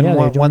great. And Yeah,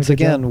 they're doing a once good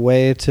again, job.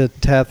 way to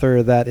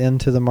tether that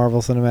into the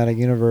Marvel Cinematic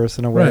Universe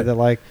in a way Right. that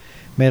like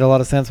made a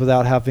lot of sense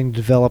without having to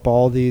develop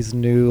all these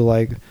new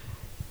like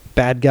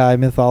bad guy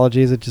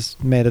mythologies. It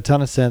just made a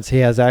ton of sense. He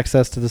has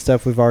access to the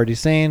stuff we've already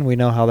seen. We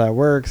know how that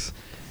works.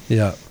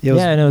 Yeah. It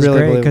And it was really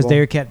great because believable.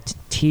 they kept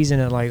teasing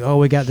it like, oh,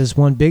 we got this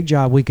one big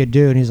job we could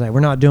do. And he's like,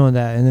 we're not doing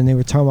that. And then they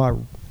were talking about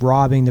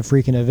robbing the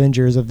freaking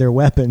Avengers of their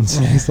weapons.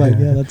 And he's like,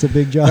 yeah, that's a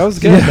big job. That was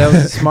good. That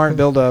was a smart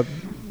build-up.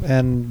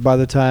 And by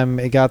the time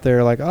it got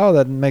there, like, oh,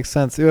 that makes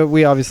sense.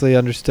 We obviously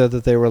understood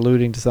that they were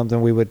alluding to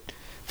something we would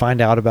find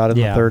out about in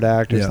the Yeah. third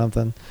act or Yeah.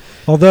 something.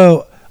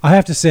 Although I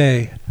have to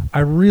say, I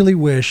really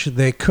wish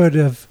they could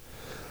have.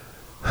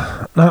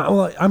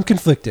 Well, I'm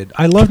conflicted.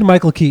 I loved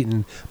Michael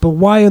Keaton, but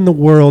why in the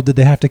world did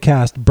they have to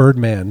cast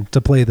Birdman to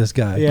play this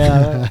guy?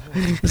 Yeah.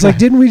 It's like,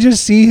 didn't we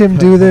just see him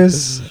do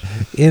this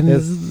in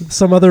It's-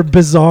 some other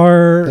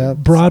bizarre That's-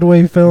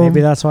 Broadway film? Maybe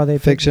that's why they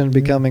picked Fiction him.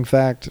 becoming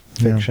fact.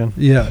 Yeah. Fiction.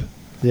 Yeah.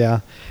 Yeah.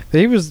 But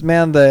he was,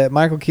 man, the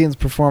Michael Keaton's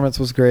performance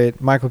was great.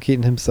 Michael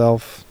Keaton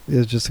himself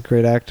is just a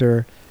great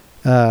actor.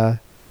 And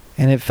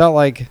it felt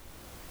like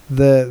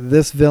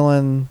this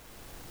villain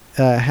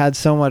had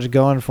so much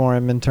going for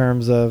him in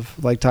terms of,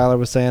 like Tyler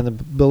was saying, the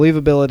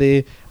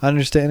believability,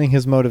 understanding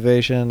his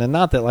motivation, and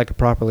not that like a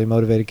properly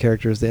motivated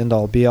character is the end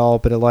all be all,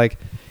 but it like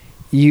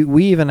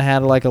we even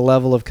had like a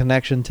level of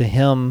connection to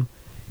him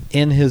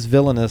in his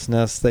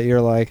villainousness that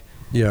you're like,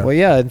 Yeah. well,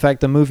 yeah. In fact,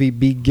 the movie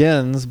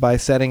begins by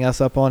setting us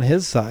up on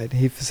his side.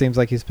 He seems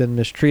like he's been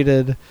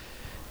mistreated.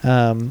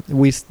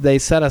 They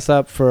set us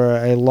up for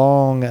a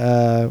long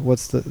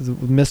the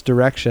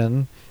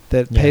misdirection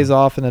that Yeah. pays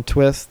off in a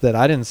twist that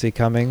I didn't see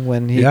coming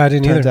when he Yeah, I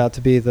didn't turns either. out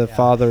to be the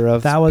father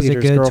of That was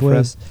Peter's a good girlfriend.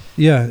 twist.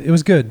 Yeah, it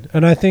was good.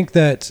 And I think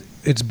that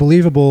it's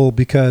believable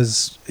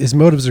because his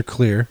motives are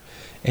clear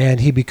and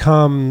he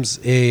becomes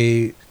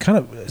a kind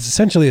of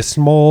essentially a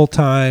small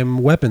time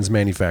weapons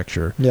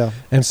manufacturer. Yeah,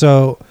 And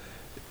so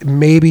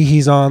maybe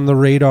he's on the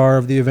radar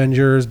of the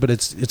Avengers, but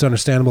it's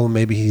understandable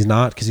maybe he's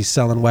not because he's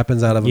selling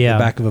weapons out of Yeah. the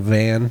back of a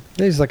van.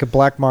 he's like a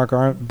black market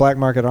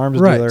arms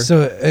Right. dealer.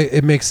 So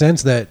it makes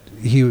sense that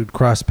he would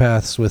cross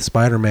paths with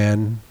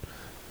Spider-Man,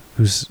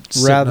 who's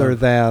sitting rather on-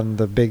 than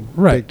the big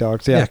Right.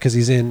 dogs. yeah, Yeah, because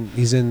he's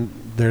in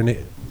their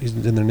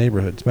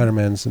neighborhood.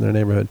 Spider-Man's in their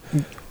neighborhood,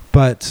 Mm.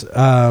 but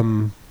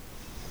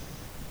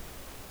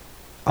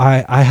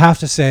I have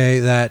to say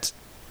that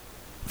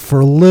for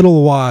a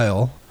little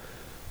while,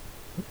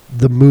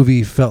 the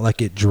movie felt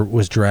like it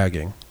was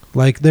dragging.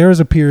 Like there was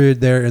a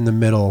period there in the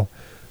middle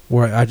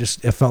where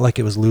it felt like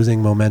it was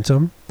losing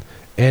momentum,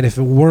 and if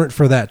it weren't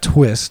for that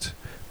twist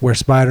where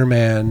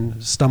Spider-Man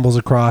stumbles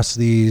across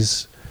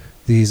these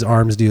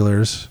arms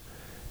dealers,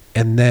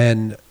 and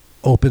then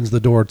opens the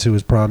door to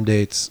his prom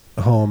date's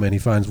home and he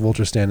finds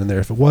Vulture standing there.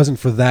 If it wasn't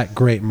for that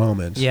great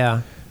moment,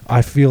 Yeah.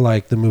 I feel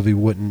like the movie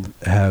wouldn't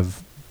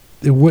have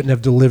wouldn't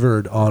have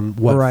delivered on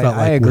what Right, felt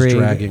I like was agree.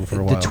 dragging for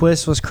a while. The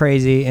twist was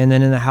crazy, and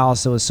then in the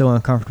house it was so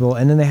uncomfortable.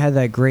 And then they had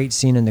that great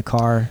scene in the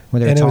car where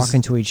they were And it was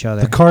talking to each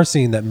other. The car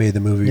scene that made the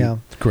movie Yeah.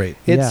 great.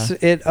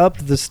 It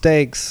upped the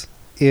stakes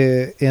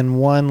in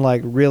one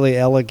like really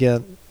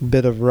elegant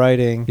bit of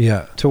writing.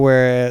 Yeah. To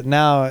where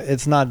now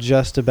it's not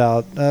just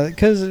about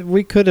because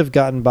we could have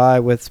gotten by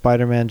with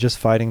Spider-Man just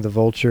fighting the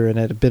Vulture, and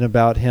it had been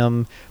about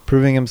him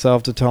proving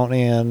himself to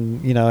Tony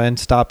and and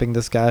stopping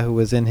this guy who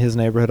was in his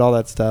neighborhood, all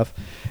that stuff,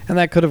 and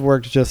that could have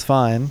worked just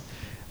fine.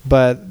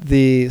 But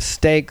the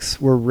stakes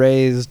were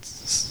raised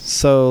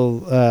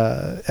so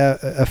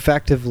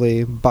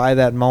effectively by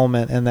that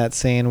moment and that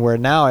scene, where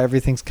now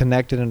everything's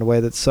connected in a way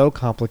that's so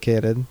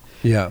complicated.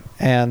 Yeah.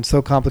 And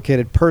so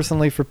complicated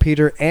personally for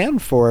Peter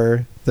and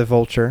for the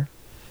Vulture,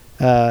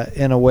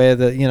 in a way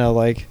that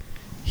like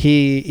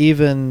he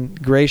even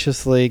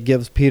graciously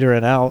gives Peter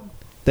an out.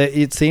 That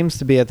it seems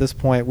to be at this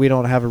point we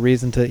don't have a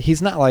reason to.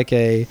 He's not like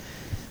a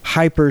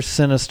hyper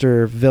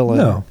sinister villain.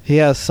 No. He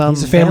has some.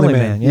 He's a family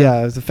man.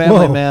 Yeah, he's a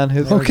family Whoa. man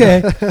who's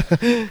Okay.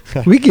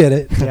 We get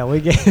it. Yeah,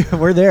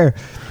 we're there.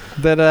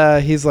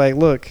 That he's like,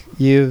 look,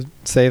 you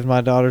saved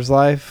my daughter's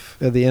life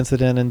at the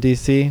incident in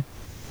D.C.,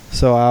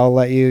 so I'll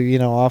let you,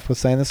 off with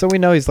saying this. So we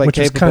know he's like Which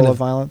is capable kind of of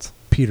violence.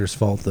 Peter's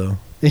fault, though.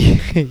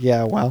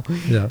 Yeah, well,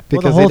 Yeah.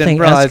 because whole he didn't thing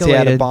realize he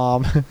had a escalated.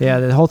 bomb. Yeah,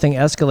 the whole thing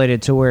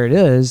escalated to where it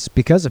is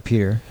because of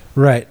Peter.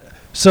 Right.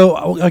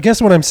 So I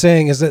guess what I'm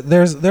saying is that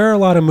there are a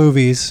lot of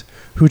movies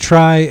who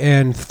try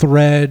and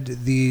thread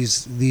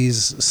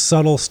these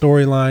subtle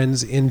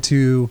storylines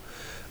into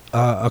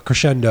a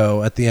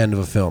crescendo at the end of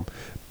a film,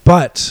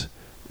 but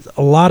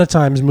a lot of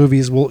times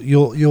movies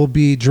you'll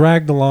be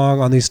dragged along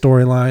on these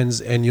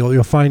storylines, and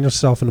you'll find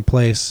yourself in a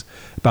place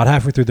about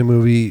halfway through the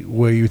movie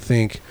where you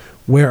think,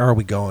 where are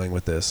we going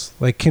with this?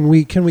 Like, can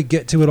we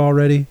get to it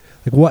already?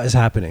 Like, what is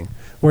happening?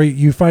 Where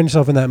you find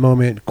yourself in that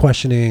moment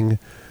questioning,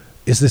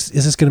 is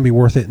this going to be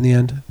worth it in the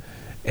end?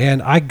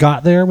 And I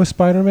got there with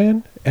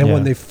Spider-Man, and Yeah.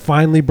 when they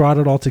finally brought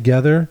it all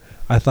together,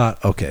 I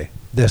thought, okay,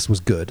 this was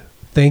good.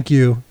 Thank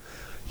you.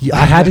 Yeah,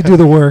 I had to do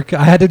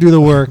the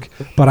work,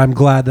 but I'm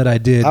glad that I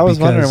did. I was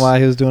wondering because- why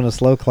he was doing a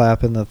slow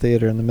clap in the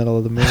theater in the middle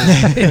of the movie.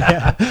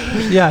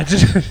 Yeah,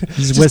 just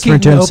He's just whispering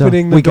keep to himself,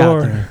 opening the "We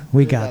door. got there.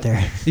 We got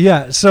there."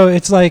 Yeah, so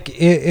it's like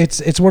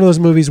it's one of those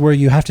movies where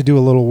you have to do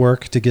a little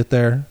work to get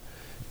there.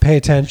 Pay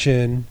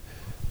attention,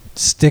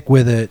 stick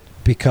with it,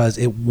 because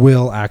it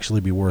will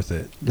actually be worth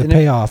it. The And if-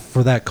 payoff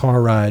for that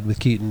car ride with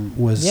Keaton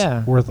was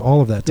worth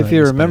all of that time. If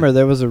you we remember, spent.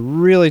 there was a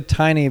really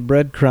tiny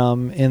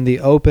breadcrumb in the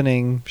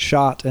opening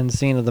shot and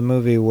scene of the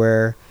movie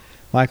where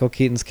Michael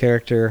Keaton's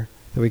character,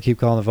 that we keep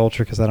calling the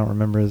Vulture because I don't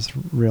remember his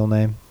real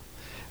name,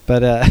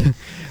 but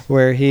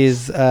where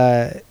he's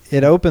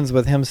it opens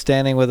with him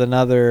standing with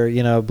another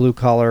blue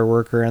collar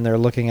worker, and they're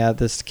looking at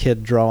this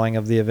kid drawing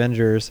of the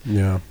Avengers,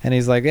 Yeah. and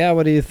he's like, yeah,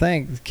 what do you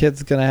think? The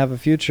kid's gonna have a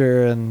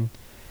future, and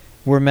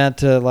we're meant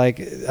to like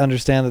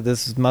understand that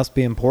this must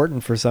be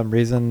important for some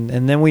reason,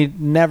 and then we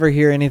never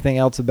hear anything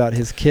else about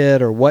his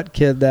kid or what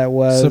kid that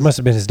was. So it must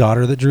have been his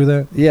daughter that drew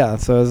that? Yeah,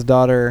 so his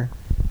daughter,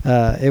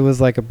 it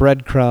was like a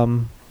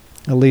breadcrumb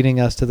leading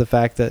us to the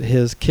fact that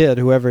his kid,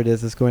 whoever it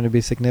is going to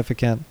be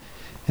significant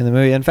in the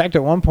movie. In fact,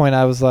 at one point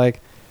I was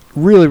like,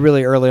 really,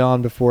 really early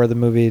on before the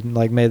movie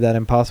like made that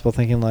impossible,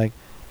 thinking like,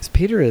 is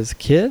Peter his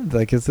kid?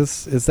 Like, is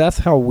that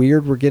how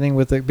weird we're getting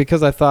with it?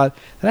 Because I thought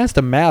it has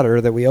to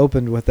matter that we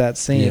opened with that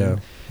scene. Yeah.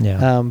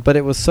 Yeah. But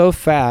it was so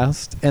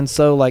fast and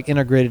so like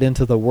integrated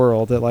into the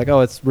world that like,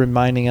 oh, it's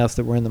reminding us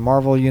that we're in the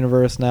Marvel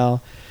universe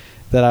now,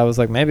 that I was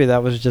like, maybe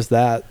that was just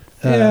that.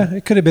 Yeah,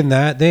 it could have been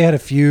that. They had a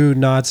few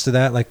nods to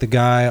that, like the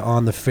guy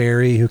on the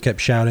ferry who kept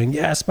shouting,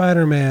 "Yeah,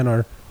 Spider-Man,"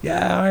 or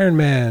 "Yeah, Iron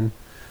Man,"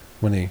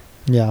 when he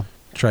Yeah.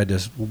 tried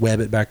to web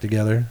it back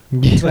together.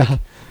 Yeah.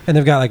 And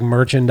they've got like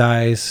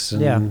merchandise.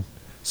 And Yeah.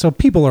 So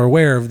people are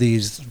aware of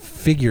these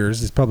figures,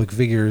 these public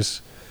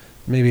figures.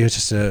 Maybe it's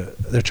just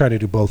they're trying to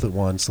do both at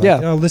once. Like, Yeah.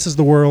 oh, this is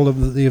the world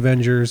of the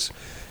Avengers.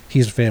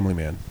 He's a family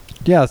man.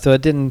 Yeah, so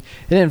it didn't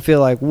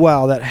feel like,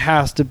 wow, that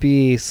has to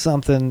be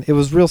something. It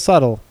was real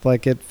subtle.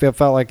 Like it felt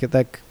like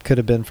that could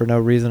have been for no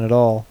reason at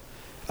all,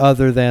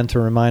 other than to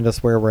remind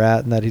us where we're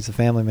at and that he's a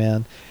family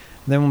man.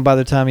 And then by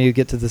the time you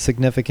get to the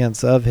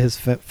significance of his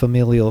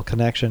familial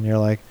connection, you're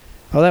like,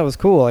 oh, that was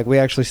cool. Like we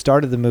actually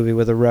started the movie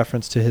with a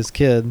reference to his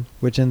kid,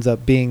 which ends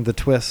up being the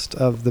twist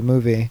of the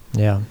movie,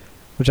 Yeah.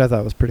 which I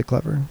thought was pretty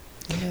clever.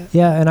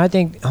 Yeah, and I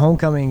think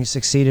Homecoming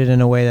succeeded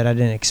in a way that I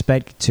didn't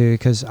expect it to,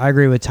 because I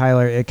agree with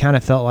Tyler. It kind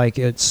of felt like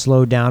it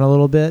slowed down a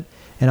little bit,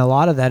 and a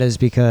lot of that is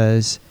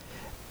because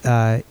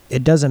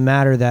it doesn't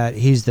matter that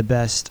he's the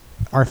best,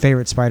 our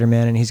favorite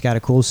Spider-Man, and he's got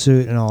a cool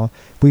suit and all.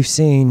 We've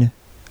seen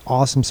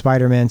awesome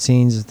Spider-Man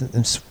scenes,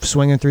 them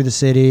swinging through the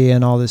city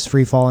and all this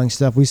free-falling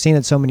stuff. We've seen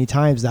it so many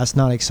times, that's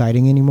not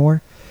exciting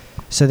anymore.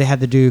 So they had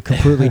to do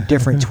completely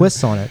different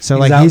twists on it. So He's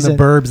like out he's in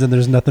the burbs and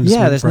there's nothing to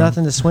swing there's from.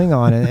 nothing to swing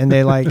on it, and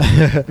they like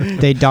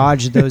they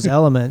dodged those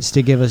elements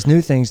to give us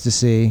new things to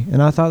see,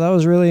 and I thought that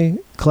was really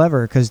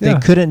clever because they Yeah.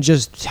 couldn't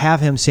just have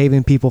him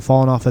saving people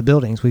falling off of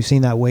buildings. We've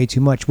seen that way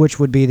too much, which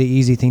would be the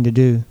easy thing to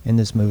do in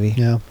this movie.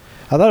 Yeah.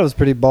 I thought it was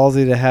pretty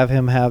ballsy to have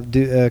him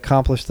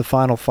accomplish the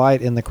final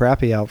fight in the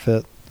crappy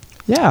outfit.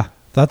 Yeah.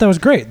 Thought that was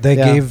great. They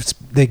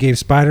Yeah. gave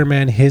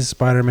Spider-Man his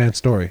Spider-Man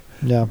story.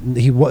 Yeah.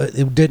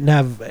 It didn't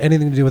have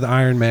anything to do with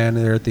Iron Man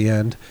there at the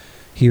end.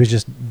 He was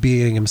just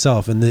being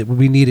himself, and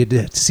we needed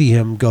to see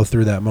him go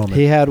through that moment.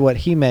 He had what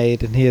he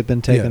made, and he had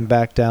been taken Yeah.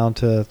 back down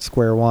to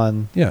square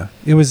one. Yeah,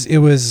 it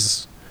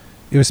was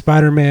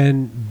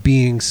Spider-Man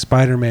being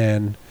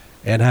Spider-Man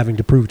and having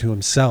to prove to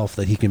himself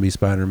that he can be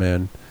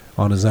Spider-Man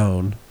on his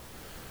own.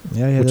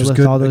 Yeah, he had Which to was lift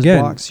good. all those Again,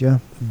 blocks. Yeah.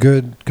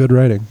 Good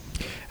writing.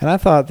 And I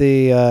thought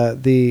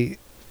the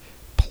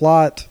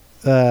plot,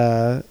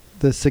 the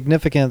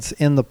significance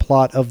in the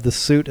plot of the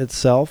suit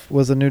itself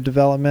was a new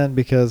development,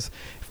 because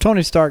if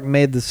Tony Stark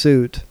made the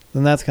suit,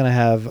 then that's going to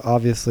have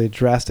obviously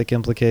drastic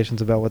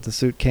implications about what the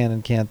suit can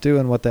and can't do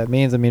and what that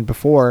means. I mean,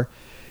 before,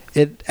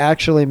 it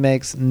actually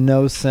makes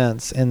no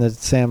sense in the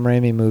Sam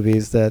Raimi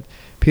movies that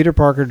Peter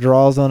Parker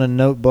draws on a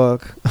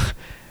notebook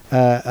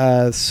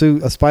a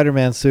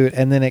Spider-Man suit,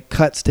 and then it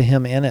cuts to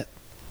him in it.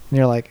 And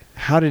you're like,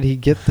 how did he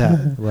get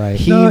that? Right.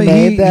 He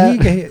made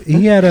that?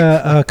 He had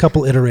a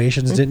couple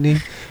iterations, didn't he?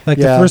 Like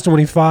Yeah. the first one when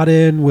he fought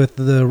in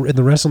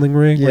the wrestling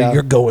ring, Yeah. where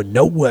you're going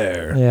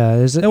nowhere. Yeah.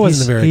 That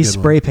wasn't a very he good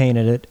one. spray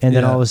painted it, and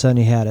then Yeah. all of a sudden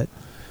he had it.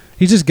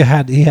 He just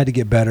had to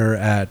get better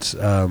at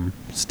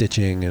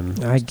stitching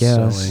and I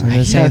guess. sewing. And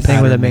the same Yes.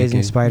 thing with Pattern Amazing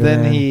making.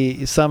 Spider-Man.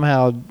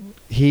 Then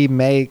he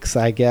makes,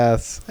 I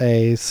guess,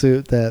 a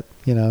suit that,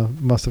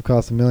 must have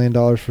cost $1 million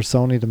for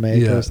Sony to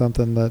make Yeah. or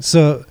something. That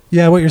So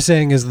yeah, what you're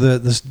saying is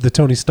the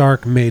Tony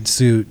Stark made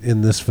suit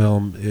in this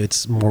film,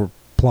 it's more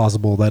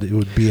plausible that it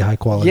would be high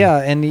quality. yeah,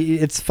 and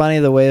it's funny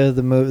the way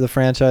the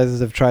franchises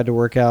have tried to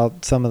work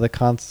out some of the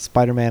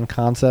Spider-Man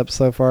concepts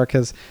so far,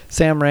 because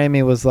Sam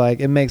Raimi was like,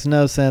 it makes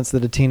no sense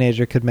that a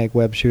teenager could make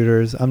web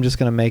shooters. I'm just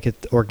going to make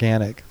it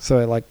organic. So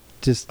it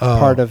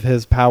part of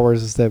his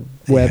powers is that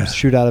webs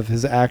shoot out of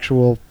his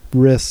actual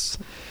wrists.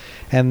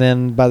 And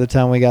then by the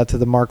time we got to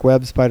the Mark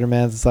Webb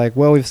Spider-Mans, it's like,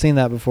 well, we've seen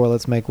that before.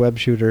 Let's make web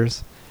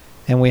shooters.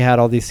 And we had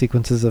all these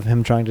sequences of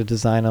him trying to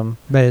design them.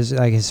 But it's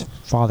like his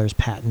father's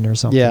patent or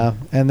something. Yeah.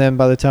 And then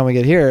by the time we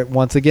get here,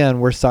 once again,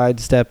 we're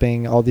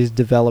sidestepping all these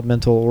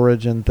developmental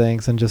origin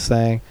things and just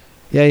saying,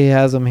 yeah, he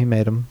has them. He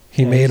made them.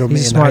 He made them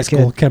he's a in smart high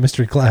school kid.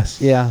 chemistry class.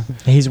 Yeah.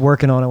 He's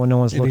working on it when no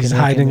one's And looking. he's in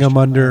hiding them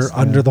chemistry class.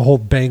 under the whole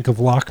bank of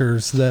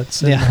lockers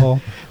that's in the Yeah.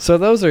 hall. So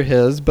those are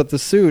his, but the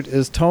suit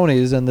is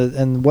Tony's,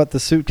 and what the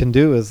suit can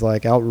do is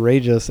like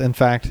outrageous. In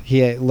fact,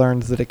 he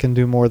learns that it can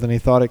do more than he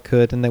thought it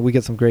could, and then we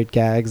get some great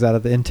gags out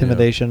of the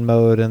intimidation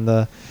mode and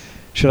the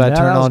should I Yeah,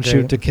 turn that was on great.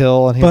 shoot to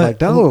kill, and he's But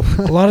like, no.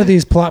 a lot of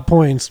these plot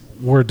points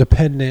were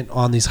dependent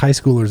on these high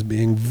schoolers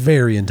being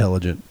very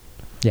intelligent.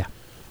 Yeah.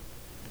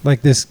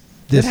 Like this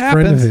It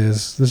friend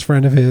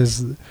of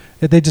his,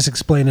 they just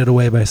explain it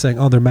away by saying,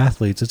 "Oh, they're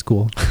mathletes. It's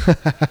cool."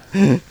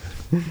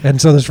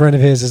 And so this friend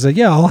of his is like,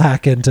 "Yeah, I'll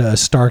hack into a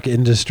Stark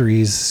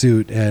Industries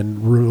suit and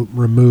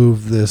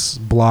remove this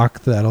block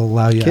that'll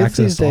allow you Kids access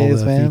these to all days,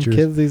 the man. features."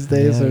 Kids these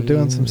days Yeah, are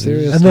doing some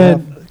serious And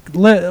stuff.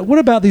 then, what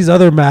about these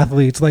other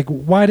mathletes? Like,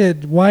 why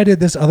did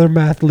this other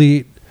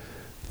mathlete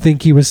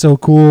think he was so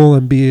cool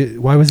and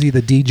why was he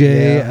the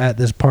DJ Yeah. at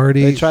this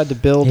party? They tried to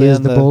build He is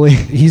in the bully.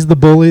 He's the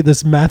bully,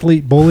 this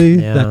mathlete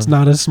bully Yeah. that's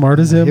not as smart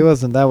as him.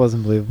 That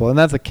wasn't believable, and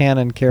that's a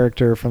canon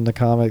character from the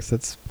comics.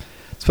 That's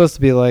supposed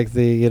to be like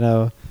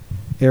the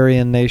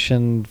Aryan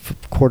Nation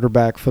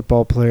quarterback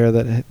football player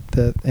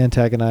that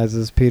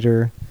antagonizes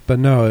Peter. But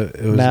no, it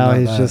was Now not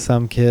he's that. just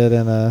some kid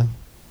in a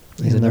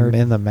He's in a the nerd.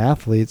 in the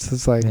mathletes.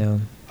 It's like, Yeah.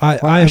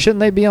 why shouldn't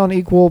they be on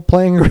equal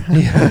playing ground?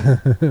 yeah.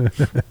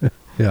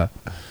 Yeah.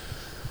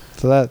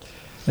 So that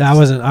I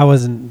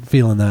wasn't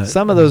feeling that.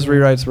 some of those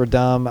rewrites were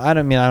dumb. I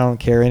don't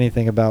care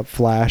anything about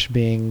Flash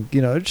being,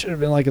 it should have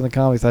been like in the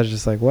comics. I was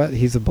just like, what?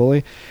 He's a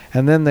bully?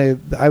 And then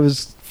I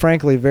was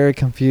frankly very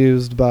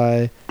confused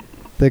by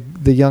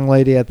the young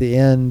lady at the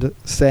end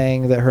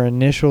saying that her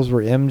initials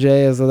were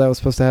MJ, as though that was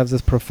supposed to have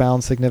this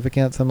profound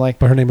significance. I'm like,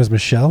 But her name was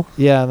Michelle.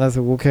 yeah, and that's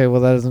like, okay,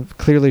 well, that isn't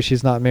clearly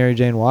she's not Mary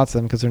Jane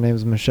Watson because her name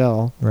is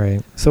Michelle.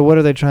 Right. So what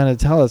are they trying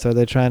to tell us? Are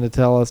they trying to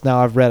tell us?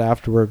 Now I've read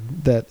afterward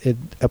that it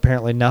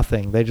apparently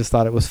nothing. They just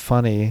thought it was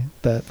funny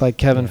that like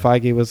Kevin Yeah.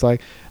 Feige was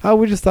like, oh,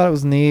 we just thought it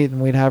was neat and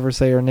we'd have her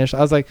say her initial.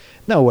 I was like,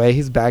 no way,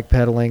 he's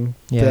backpedaling.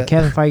 Yeah. that-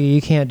 Kevin Feige,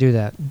 you can't do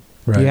that.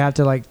 Right. You have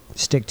to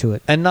stick to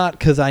it. And not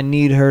because I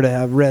need her to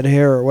have red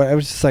hair or what. I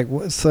was just like,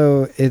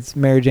 so it's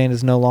Mary Jane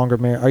is no longer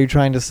Mary. Are you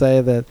trying to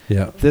say that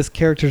Yeah. this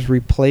character's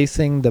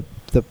replacing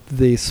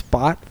the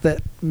spot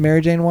that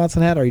Mary Jane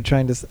Watson had? Are you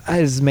trying to?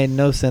 It just made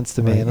no sense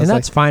to me. Right. I And was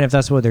that's like, fine if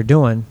that's what they're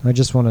doing. I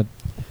just want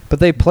to.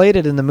 but they played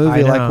it in the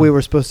movie I like know. we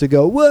were supposed to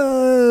go,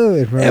 whoa,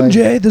 and we're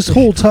MJ, this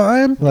whole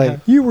time. like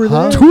You were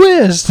huh?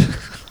 Twist.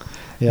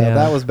 Yeah, Yeah.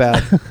 that was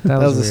bad. that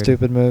was a weird.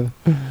 stupid move.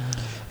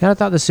 And I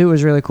thought the suit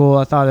was really cool.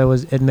 I thought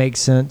it makes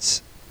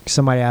sense.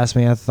 Somebody asked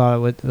me. I thought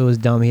it was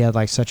dumb. He had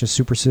such a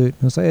super suit.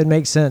 I was like, it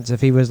makes sense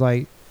if he was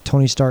like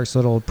Tony Stark's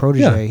little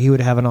protege. Yeah. He would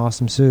have an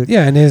awesome suit.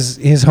 Yeah, and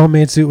his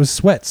homemade suit was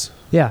sweats.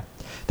 Yeah.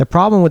 The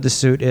problem with the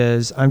suit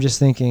is I'm just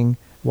thinking,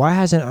 why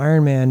hasn't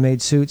Iron Man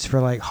made suits for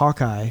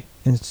Hawkeye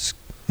and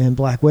and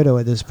Black Widow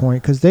at this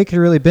point, because they could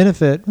really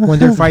benefit when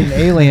they're fighting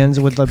aliens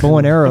with the bow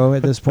and arrow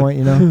at this point,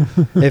 you know.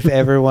 If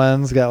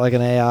everyone's got like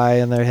an AI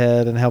in their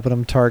head and helping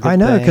them target I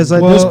know, things. because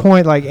at this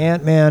point, like,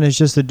 Ant-Man is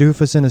just a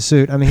doofus in a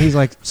suit. I mean, he's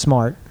like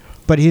smart,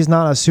 but he's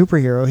not a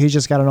superhero. He's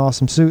just got an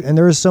awesome suit. And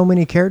there are so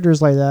many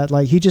characters like that.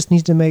 Like, he just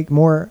needs to make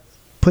more,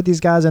 put these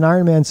guys in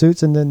Iron Man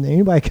suits, and then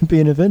anybody can be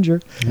an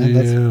Avenger.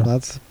 Yeah,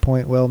 that's a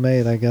point well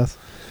made, I guess.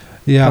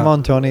 Yeah. Come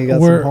on, Tony. You got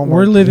we're some homework.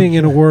 we're living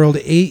in a world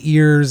 8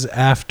 years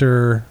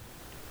after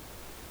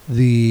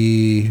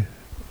the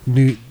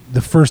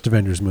first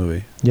Avengers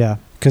movie, Yeah.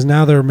 because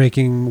now they're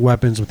making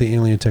weapons with the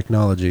alien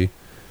technology,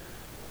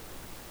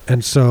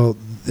 and so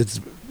it's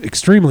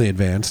extremely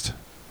advanced.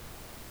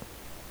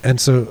 And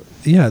so,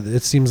 yeah,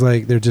 it seems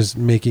like they're just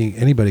making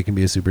anybody can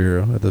be a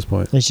superhero at this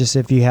point, It's just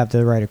if you have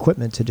the right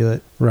equipment to do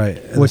it,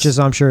 right? which is,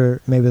 I'm sure,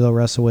 maybe they'll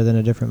wrestle with in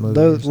a different movie.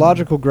 or Those something.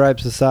 logical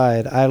gripes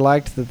aside, I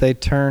liked that they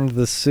turned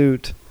the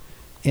suit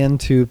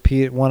into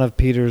one of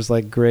Peter's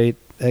like great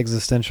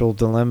existential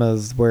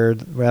dilemmas,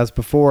 whereas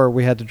before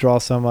we had to draw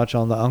so much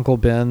on the Uncle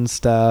Ben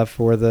stuff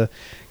or the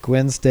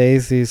Gwen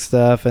Stacy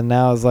stuff, and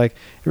now it's like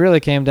it really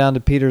came down to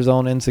Peter's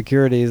own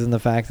insecurities and the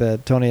fact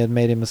that Tony had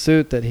made him a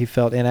suit that he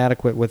felt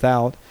inadequate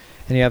without.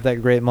 And you have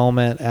that great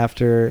moment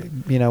after,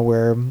 you know,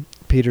 where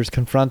Peter's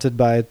confronted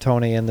by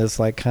Tony in this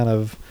like kind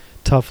of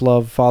tough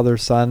love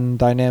father-son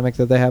dynamic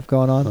that they have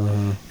going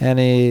on. And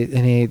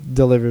he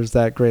delivers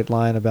that great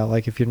line about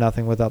like, if you're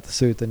nothing without the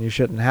suit, then you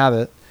shouldn't have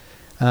it.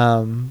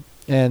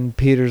 And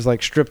Peter's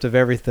like stripped of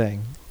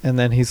everything, and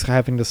then he's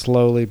having to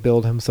slowly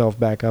build himself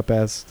back up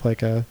as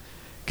like a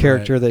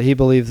character that he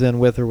believes in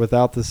with or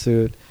without the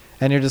suit.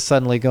 And you're just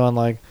suddenly going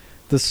like,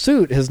 the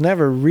suit has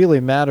never really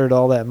mattered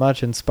all that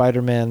much in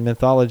Spider-Man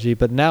mythology,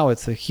 but now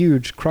it's a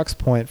huge crux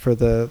point for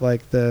the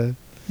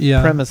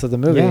premise of the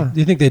movie. Yeah. Do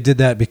you think they did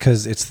that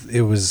because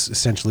it was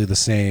essentially the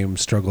same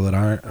struggle that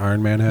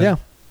Iron Man had? Yeah.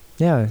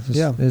 Yeah,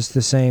 Yeah. it's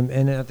the same.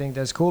 And I think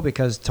that's cool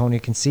because Tony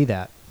can see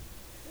that,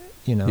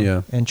 you know,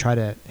 Yeah. and try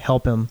to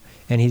help him.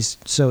 And he's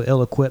so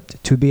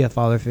ill-equipped to be a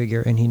father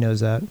figure, and he knows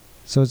that.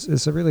 So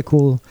it's a really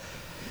cool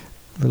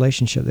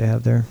relationship they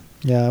have there.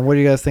 Yeah. And what do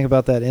you guys think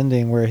about that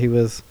ending where he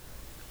was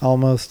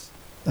almost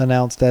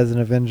announced as an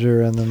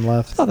Avenger and then I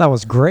left? thought that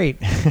was great.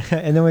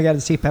 And then we got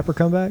to see Pepper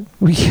come back.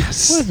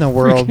 Yes. What in the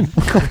world?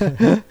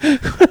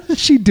 What is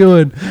she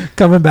doing?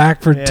 Coming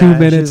back for 2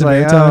 minutes She's of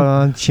like,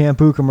 airtime? oh,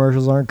 shampoo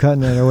commercials aren't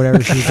cutting it or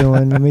whatever she's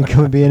doing. Let me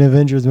come be an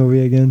Avengers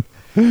movie again.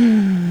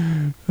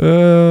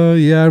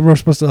 Yeah, we're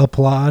supposed to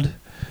applaud.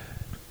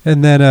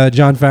 And then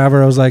John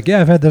Favreau was like, yeah,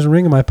 I've had this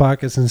ring in my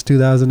pocket since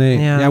 2008.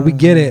 Yeah, we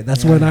get it.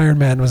 That's when Iron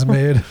Man was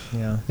made.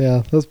 Yeah. Yeah,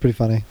 that was pretty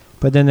funny.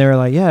 But then they were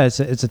like, yeah, it's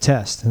a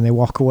test. And they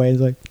walk away. It's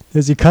like,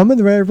 is he coming?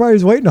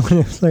 Everybody's waiting on him.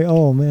 It's like,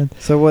 oh, man.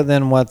 So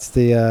what's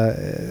the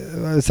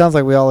it sounds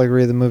like we all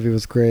agree the movie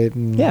was great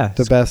and Yeah,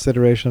 the best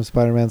iteration of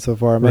Spider-Man so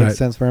far. It makes Right.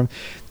 sense for him.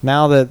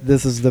 Now that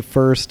this is the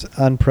first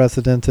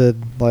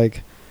unprecedented,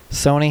 like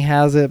Sony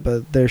has it,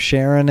 but they're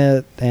sharing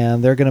it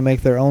and they're going to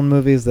make their own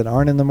movies that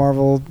aren't in the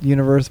Marvel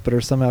universe but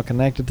are somehow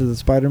connected to the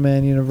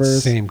Spider-Man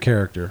universe. Same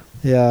character.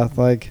 Yeah,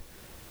 like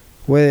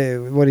wait,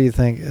 what do you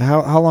think?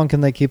 How long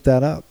can they keep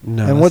that up?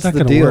 No, and that's what's not the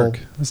gonna deal? work.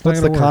 That's not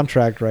What's the gonna work.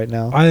 contract right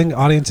now? I think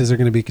audiences are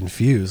going to be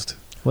confused.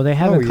 Well, they Oh,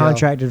 haven't yeah.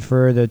 contracted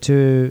for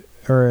the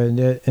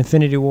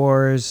Infinity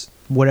Wars,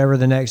 whatever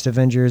the next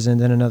Avengers, and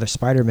then another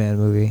Spider-Man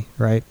movie,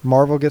 right?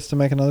 Marvel gets to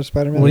make another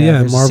Spider-Man? Well, Yeah, yeah,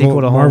 there's a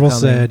sequel to Marvel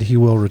Homecoming. said he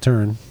will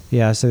return.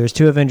 Yeah, so there's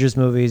 2 Avengers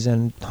movies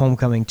and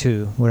Homecoming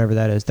 2, whatever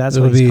that is. That's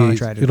it'll what he's be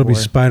contracted it'll for. be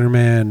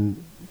Spider-Man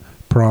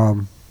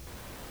prom.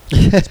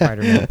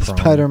 Spider-Man prom.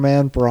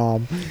 Spider-Man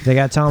prom. They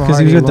got Tom 'Cause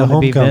Hardy he was at the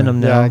wanting to be Homecoming. Venom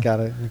now. Yeah, I got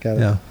it.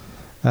 Yeah.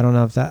 I don't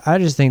know if that. I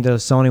just think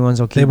those Sony ones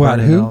will They keep bought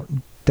running who? out.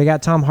 They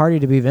got Tom Hardy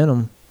to be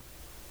Venom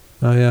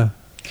Oh yeah.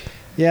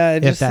 Yeah,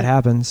 it if just, that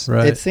happens.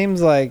 Right. it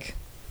seems like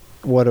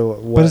what?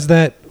 But is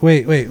that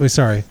wait,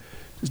 sorry.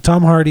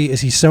 Tom Hardy,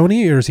 is he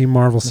Sony or is he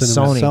Marvel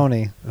Cinematic? Sony.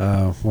 Sony.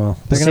 Oh, well.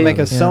 They're going to make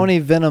a Yeah.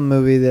 Sony Venom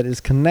movie that is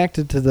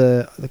connected to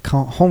the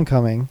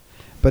Homecoming,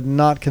 but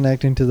not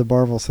connecting to the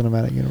Marvel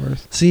Cinematic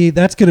Universe. See,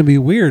 that's going to be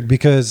weird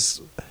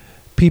because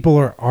people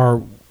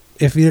are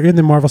if you're in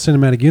the Marvel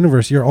Cinematic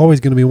Universe, you're always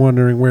going to be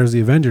wondering where's the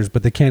Avengers,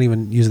 but they can't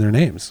even use their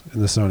names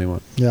in the Sony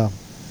one. Yeah.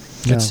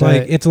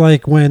 It's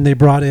like when they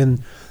brought in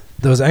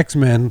those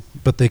X-Men,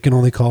 but they can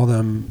only call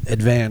them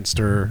advanced,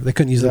 or they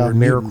couldn't use the word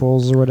mutant.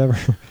 Miracles or whatever.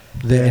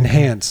 The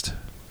enhanced.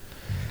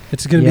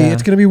 It's gonna Yeah. be.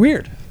 It's gonna be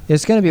weird.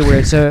 It's gonna be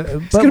weird.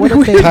 So, but gonna what be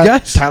if weird, they,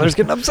 guys. Tyler's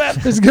getting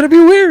upset. It's gonna be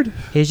weird.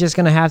 he's just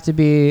gonna have to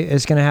be?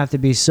 It's gonna have to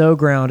be so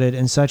grounded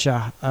in such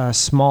a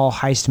small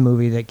heist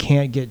movie that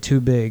can't get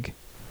too big,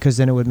 because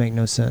then it would make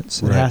no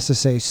sense. Right. It has to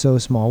stay so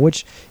small.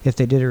 Which, if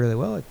they did it really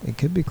well, it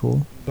could be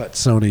cool. But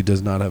Sony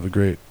does not have a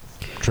great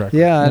track.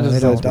 Yeah, No, they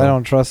don't. I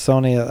don't trust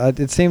Sony.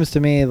 It seems to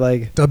me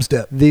like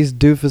Dubstep. these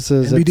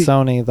doofuses NBD. at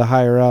Sony, the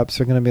higher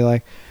ups, are going to be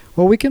like,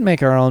 well, we can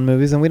make our own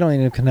movies and we don't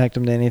need to connect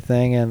them to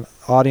anything. And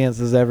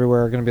audiences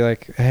everywhere are going to be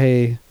like,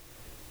 hey,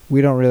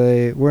 we're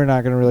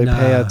not going to really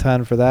pay a Nah.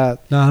 ton for that.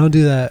 No, don't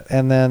do that.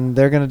 And then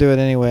they're going to do it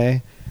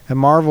anyway. And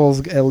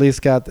Marvel's at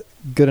least got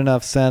good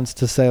enough sense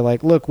to say,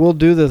 like, look, we'll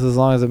do this as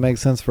long as it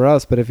makes sense for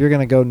us, but if you're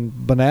going to go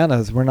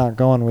bananas, we're not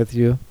going with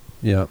you.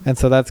 Yeah. And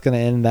so that's going to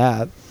end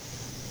that.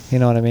 You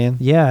know what I mean?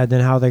 Yeah,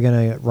 then how are they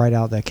going to write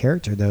out that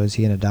character, though? Is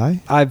he going to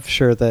die? I'm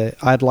sure that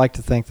I'd like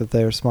to think that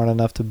they're smart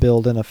enough to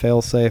build in a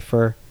failsafe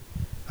for,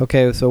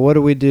 okay, so what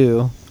do we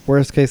do?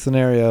 Worst case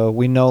scenario,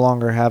 we no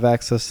longer have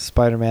access to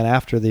Spider-Man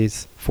after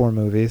these 4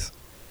 movies.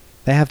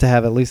 They have to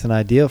have at least an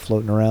idea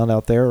floating around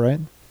out there, right?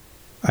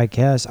 I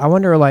guess. I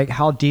wonder, like,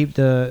 how deep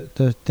the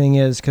thing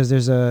is, because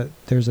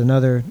there's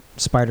another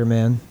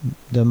Spider-Man,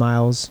 the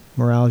Miles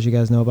Morales. You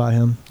guys know about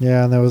him?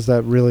 Yeah, and there was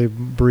that really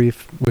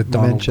brief With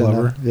Donald mention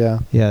Glover. Yeah.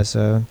 Yeah.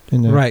 So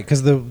Right,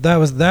 because that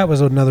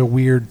was another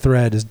weird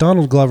thread. Is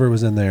Donald Glover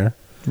was in there,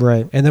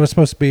 right. and there was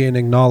supposed to be an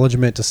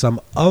acknowledgement to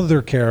some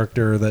other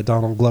character that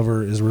Donald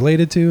Glover is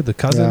related to, the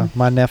cousin. Yeah.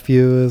 My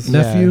nephew is...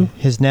 Nephew?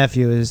 Yeah, his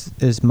nephew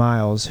is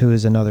Miles, who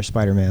is another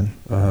Spider-Man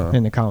Uh-huh.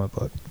 in the comic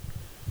book,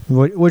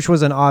 which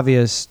was an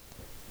obvious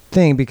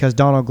thing because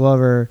Donald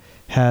Glover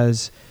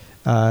has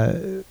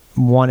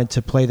wanted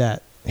to play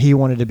that. He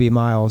wanted to be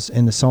Miles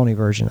in the Sony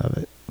version of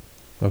it,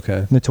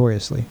 Okay.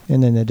 notoriously,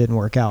 and then it didn't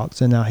work out.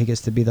 So now he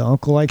gets to be the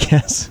uncle, I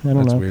guess. I don't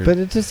That's know. weird. But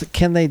it just...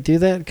 Can they do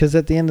that? Because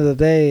at the end of the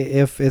day,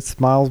 if it's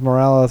Miles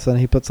Morales and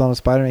he puts on a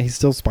Spider-Man, he's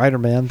still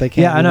Spider-Man. They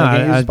can't, Yeah, I know. They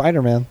can't use I-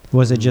 Spider-Man.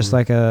 Was it just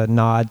like a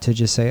nod to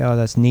just say, "Oh,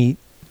 that's neat,"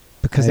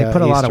 because Yeah, they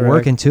put a lot of Easter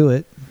work egg. into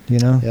it, you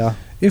know? Yeah.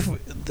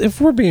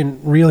 If we're being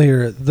real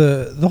here,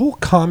 the whole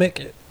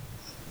comic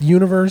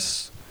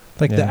universe,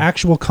 like the Yeah.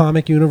 actual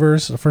comic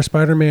universe for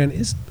Spider-Man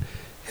is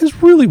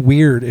really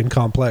weird and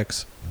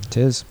complex. It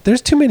is.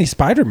 There's too many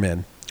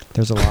Spider-Men.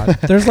 There's a lot.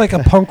 There's like a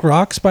punk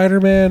rock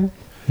Spider-Man.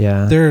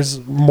 Yeah. There's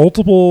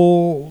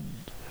multiple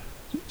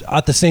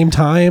at the same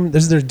time.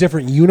 There's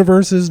different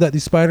universes that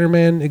these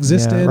Spider-Man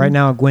exist Yeah, in. right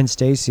now, Gwen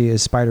Stacy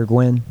is Spider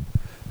Gwen.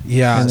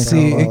 Yeah, in the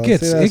see, comic. it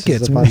gets See, that's it gets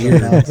just a bunch of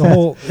weird.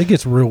 nonsense. It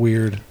gets real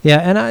weird. Yeah,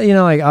 and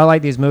I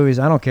like these movies.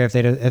 I don't care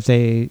if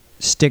they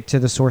stick to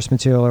the source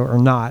material or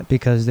not,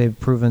 because they've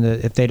proven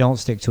that if they don't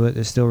stick to it,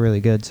 they're still really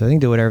good. So they can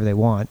do whatever they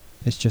want.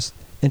 It's just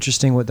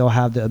interesting what they'll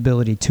have the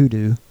ability to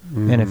do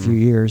in a few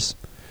years.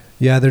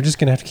 Yeah, they're just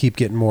gonna have to keep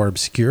getting more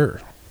obscure,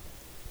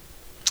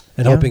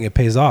 and Yeah. hoping it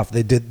pays off.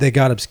 They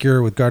got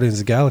obscure with Guardians of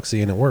the Galaxy,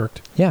 and it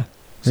worked. Yeah.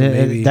 So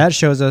maybe That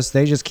shows us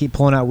they just keep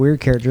pulling out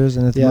weird characters,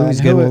 and if the Yeah, movie's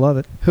and good, who we'll it- love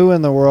it. Who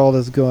in the world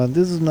is going,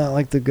 this is not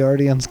like the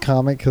Guardians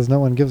comic, because no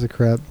one gives a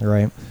crap.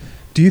 Right.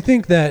 Do you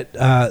think that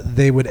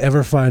they would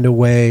ever find a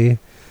way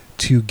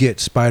to get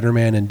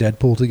Spider-Man and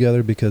Deadpool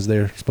together because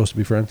they're supposed to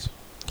be friends?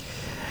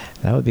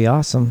 That would be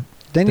awesome.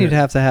 Then you'd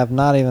have to have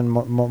not even...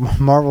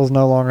 Marvel's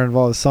no longer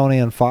involved.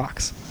 Sony and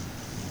Fox.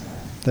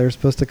 They're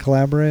supposed to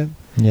collaborate.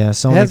 Yeah,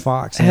 Sony,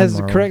 Fox, and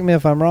Marvel. Correct me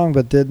if I'm wrong,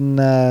 but didn't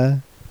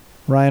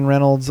Ryan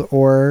Reynolds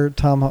or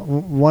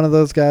one of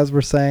those guys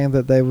were saying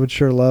that they would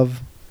sure love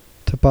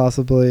to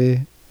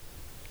possibly...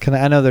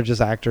 I know they're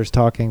just actors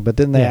talking, but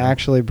didn't they Yeah.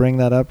 actually bring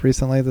that up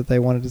recently, that they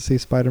wanted to see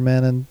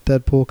Spider-Man and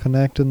Deadpool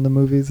connect in the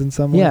movies in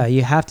some way? Yeah,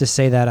 you have to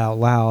say that out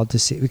loud to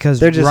see, because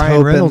They're just Ryan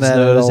hoping Reynolds that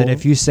knows that it'll-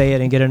 if you say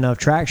it and get enough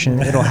traction,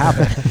 it'll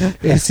happen.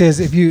 It says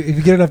if you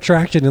get enough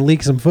traction and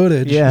leak some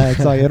footage. Yeah,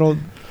 it's like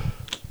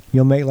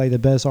you'll make like the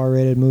best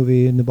R-rated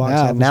movie in the box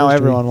Yeah, office. now history.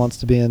 everyone wants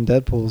to be in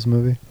Deadpool's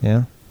movie.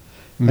 Yeah.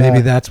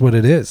 Maybe that's what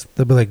it is.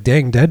 They'll be like,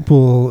 "Dang,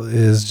 Deadpool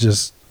is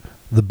just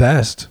the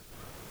best.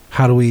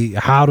 How do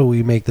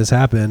we make this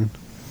happen?"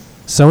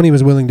 Sony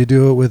was willing to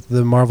do it with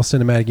the Marvel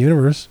Cinematic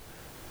Universe.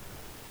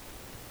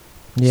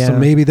 Yeah. So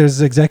maybe there's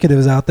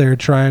executives out there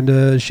trying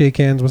to shake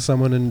hands with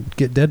someone and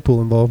get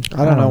Deadpool involved.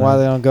 I don't know why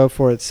they don't go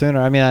for it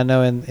sooner. I mean, I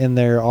know in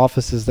their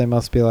offices they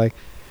must be like,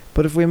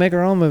 but if we make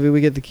our own movie,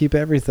 we get to keep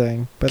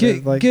everything. But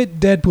Get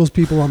Deadpool's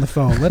people on the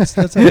phone. Let's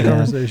have a Yeah.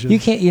 conversation. You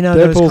can't, Deadpool's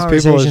those people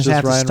is conversations just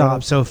have to Ryan stop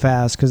Reynolds. so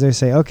fast because they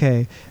say,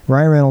 okay,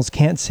 Ryan Reynolds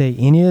can't say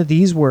any of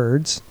these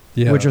words,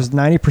 Yeah. which was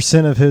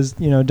 90% of his,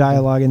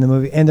 dialogue in the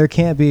movie, and there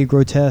can't be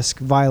grotesque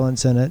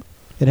violence in it.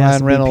 It has Ryan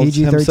to Reynolds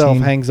be himself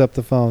PG-13. hangs up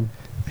the phone.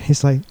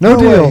 He's like, No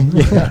deal.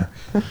 way." Yeah.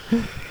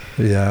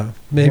 Yeah,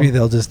 maybe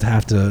they'll just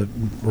have to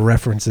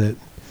reference it.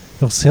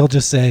 He'll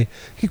just say,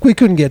 "We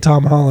couldn't get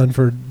Tom Holland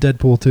for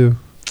Deadpool 2."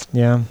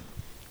 Yeah.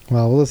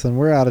 Well, listen,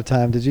 we're out of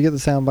time. Did you get the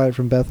soundbite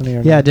from Bethany?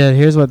 Or Yeah, I not? did.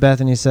 Here's what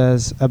Bethany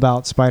says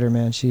about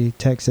Spider-Man. She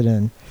texted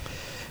in,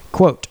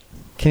 quote,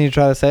 Can you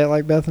try to say it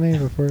like Bethany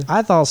before?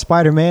 I thought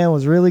Spider-Man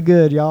was really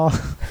good, y'all,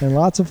 and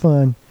lots of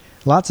fun.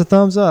 Lots of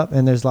thumbs up,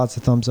 and there's lots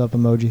of thumbs up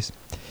emojis.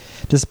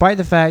 Despite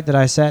the fact that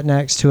I sat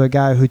next to a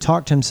guy who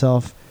talked to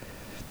himself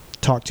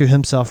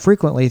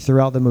frequently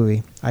throughout the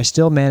movie, I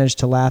still managed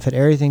to laugh at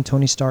everything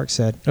Tony Stark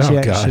said. Oh, She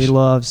gosh. actually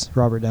loves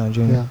Robert Downey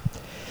Jr. Yeah.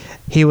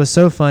 He was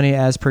so funny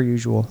as per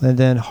usual. And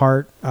then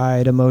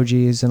heart-eyed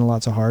emojis and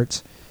lots of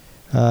hearts.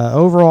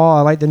 Overall,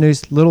 I like the new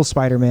little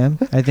Spider-Man.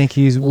 I think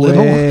he's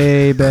Little?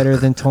 way better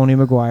than Tony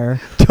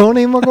Maguire.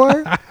 Tony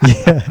Maguire?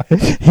 Yeah,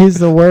 he's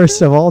the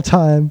worst of all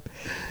time.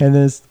 And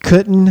then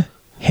couldn't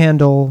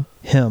handle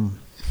him.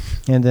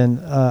 And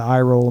then eye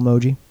roll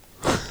emoji.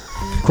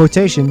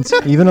 Quotations,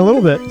 even a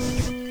little bit.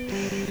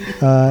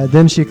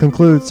 Then she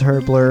concludes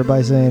her blurb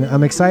by saying,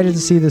 "I'm excited to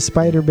see the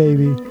Spider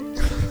Baby,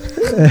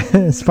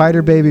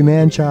 Spider Baby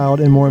man-child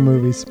in more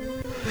movies."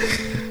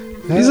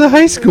 He's a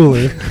high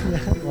schooler.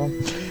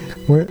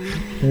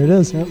 There it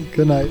is. Yep,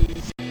 good night.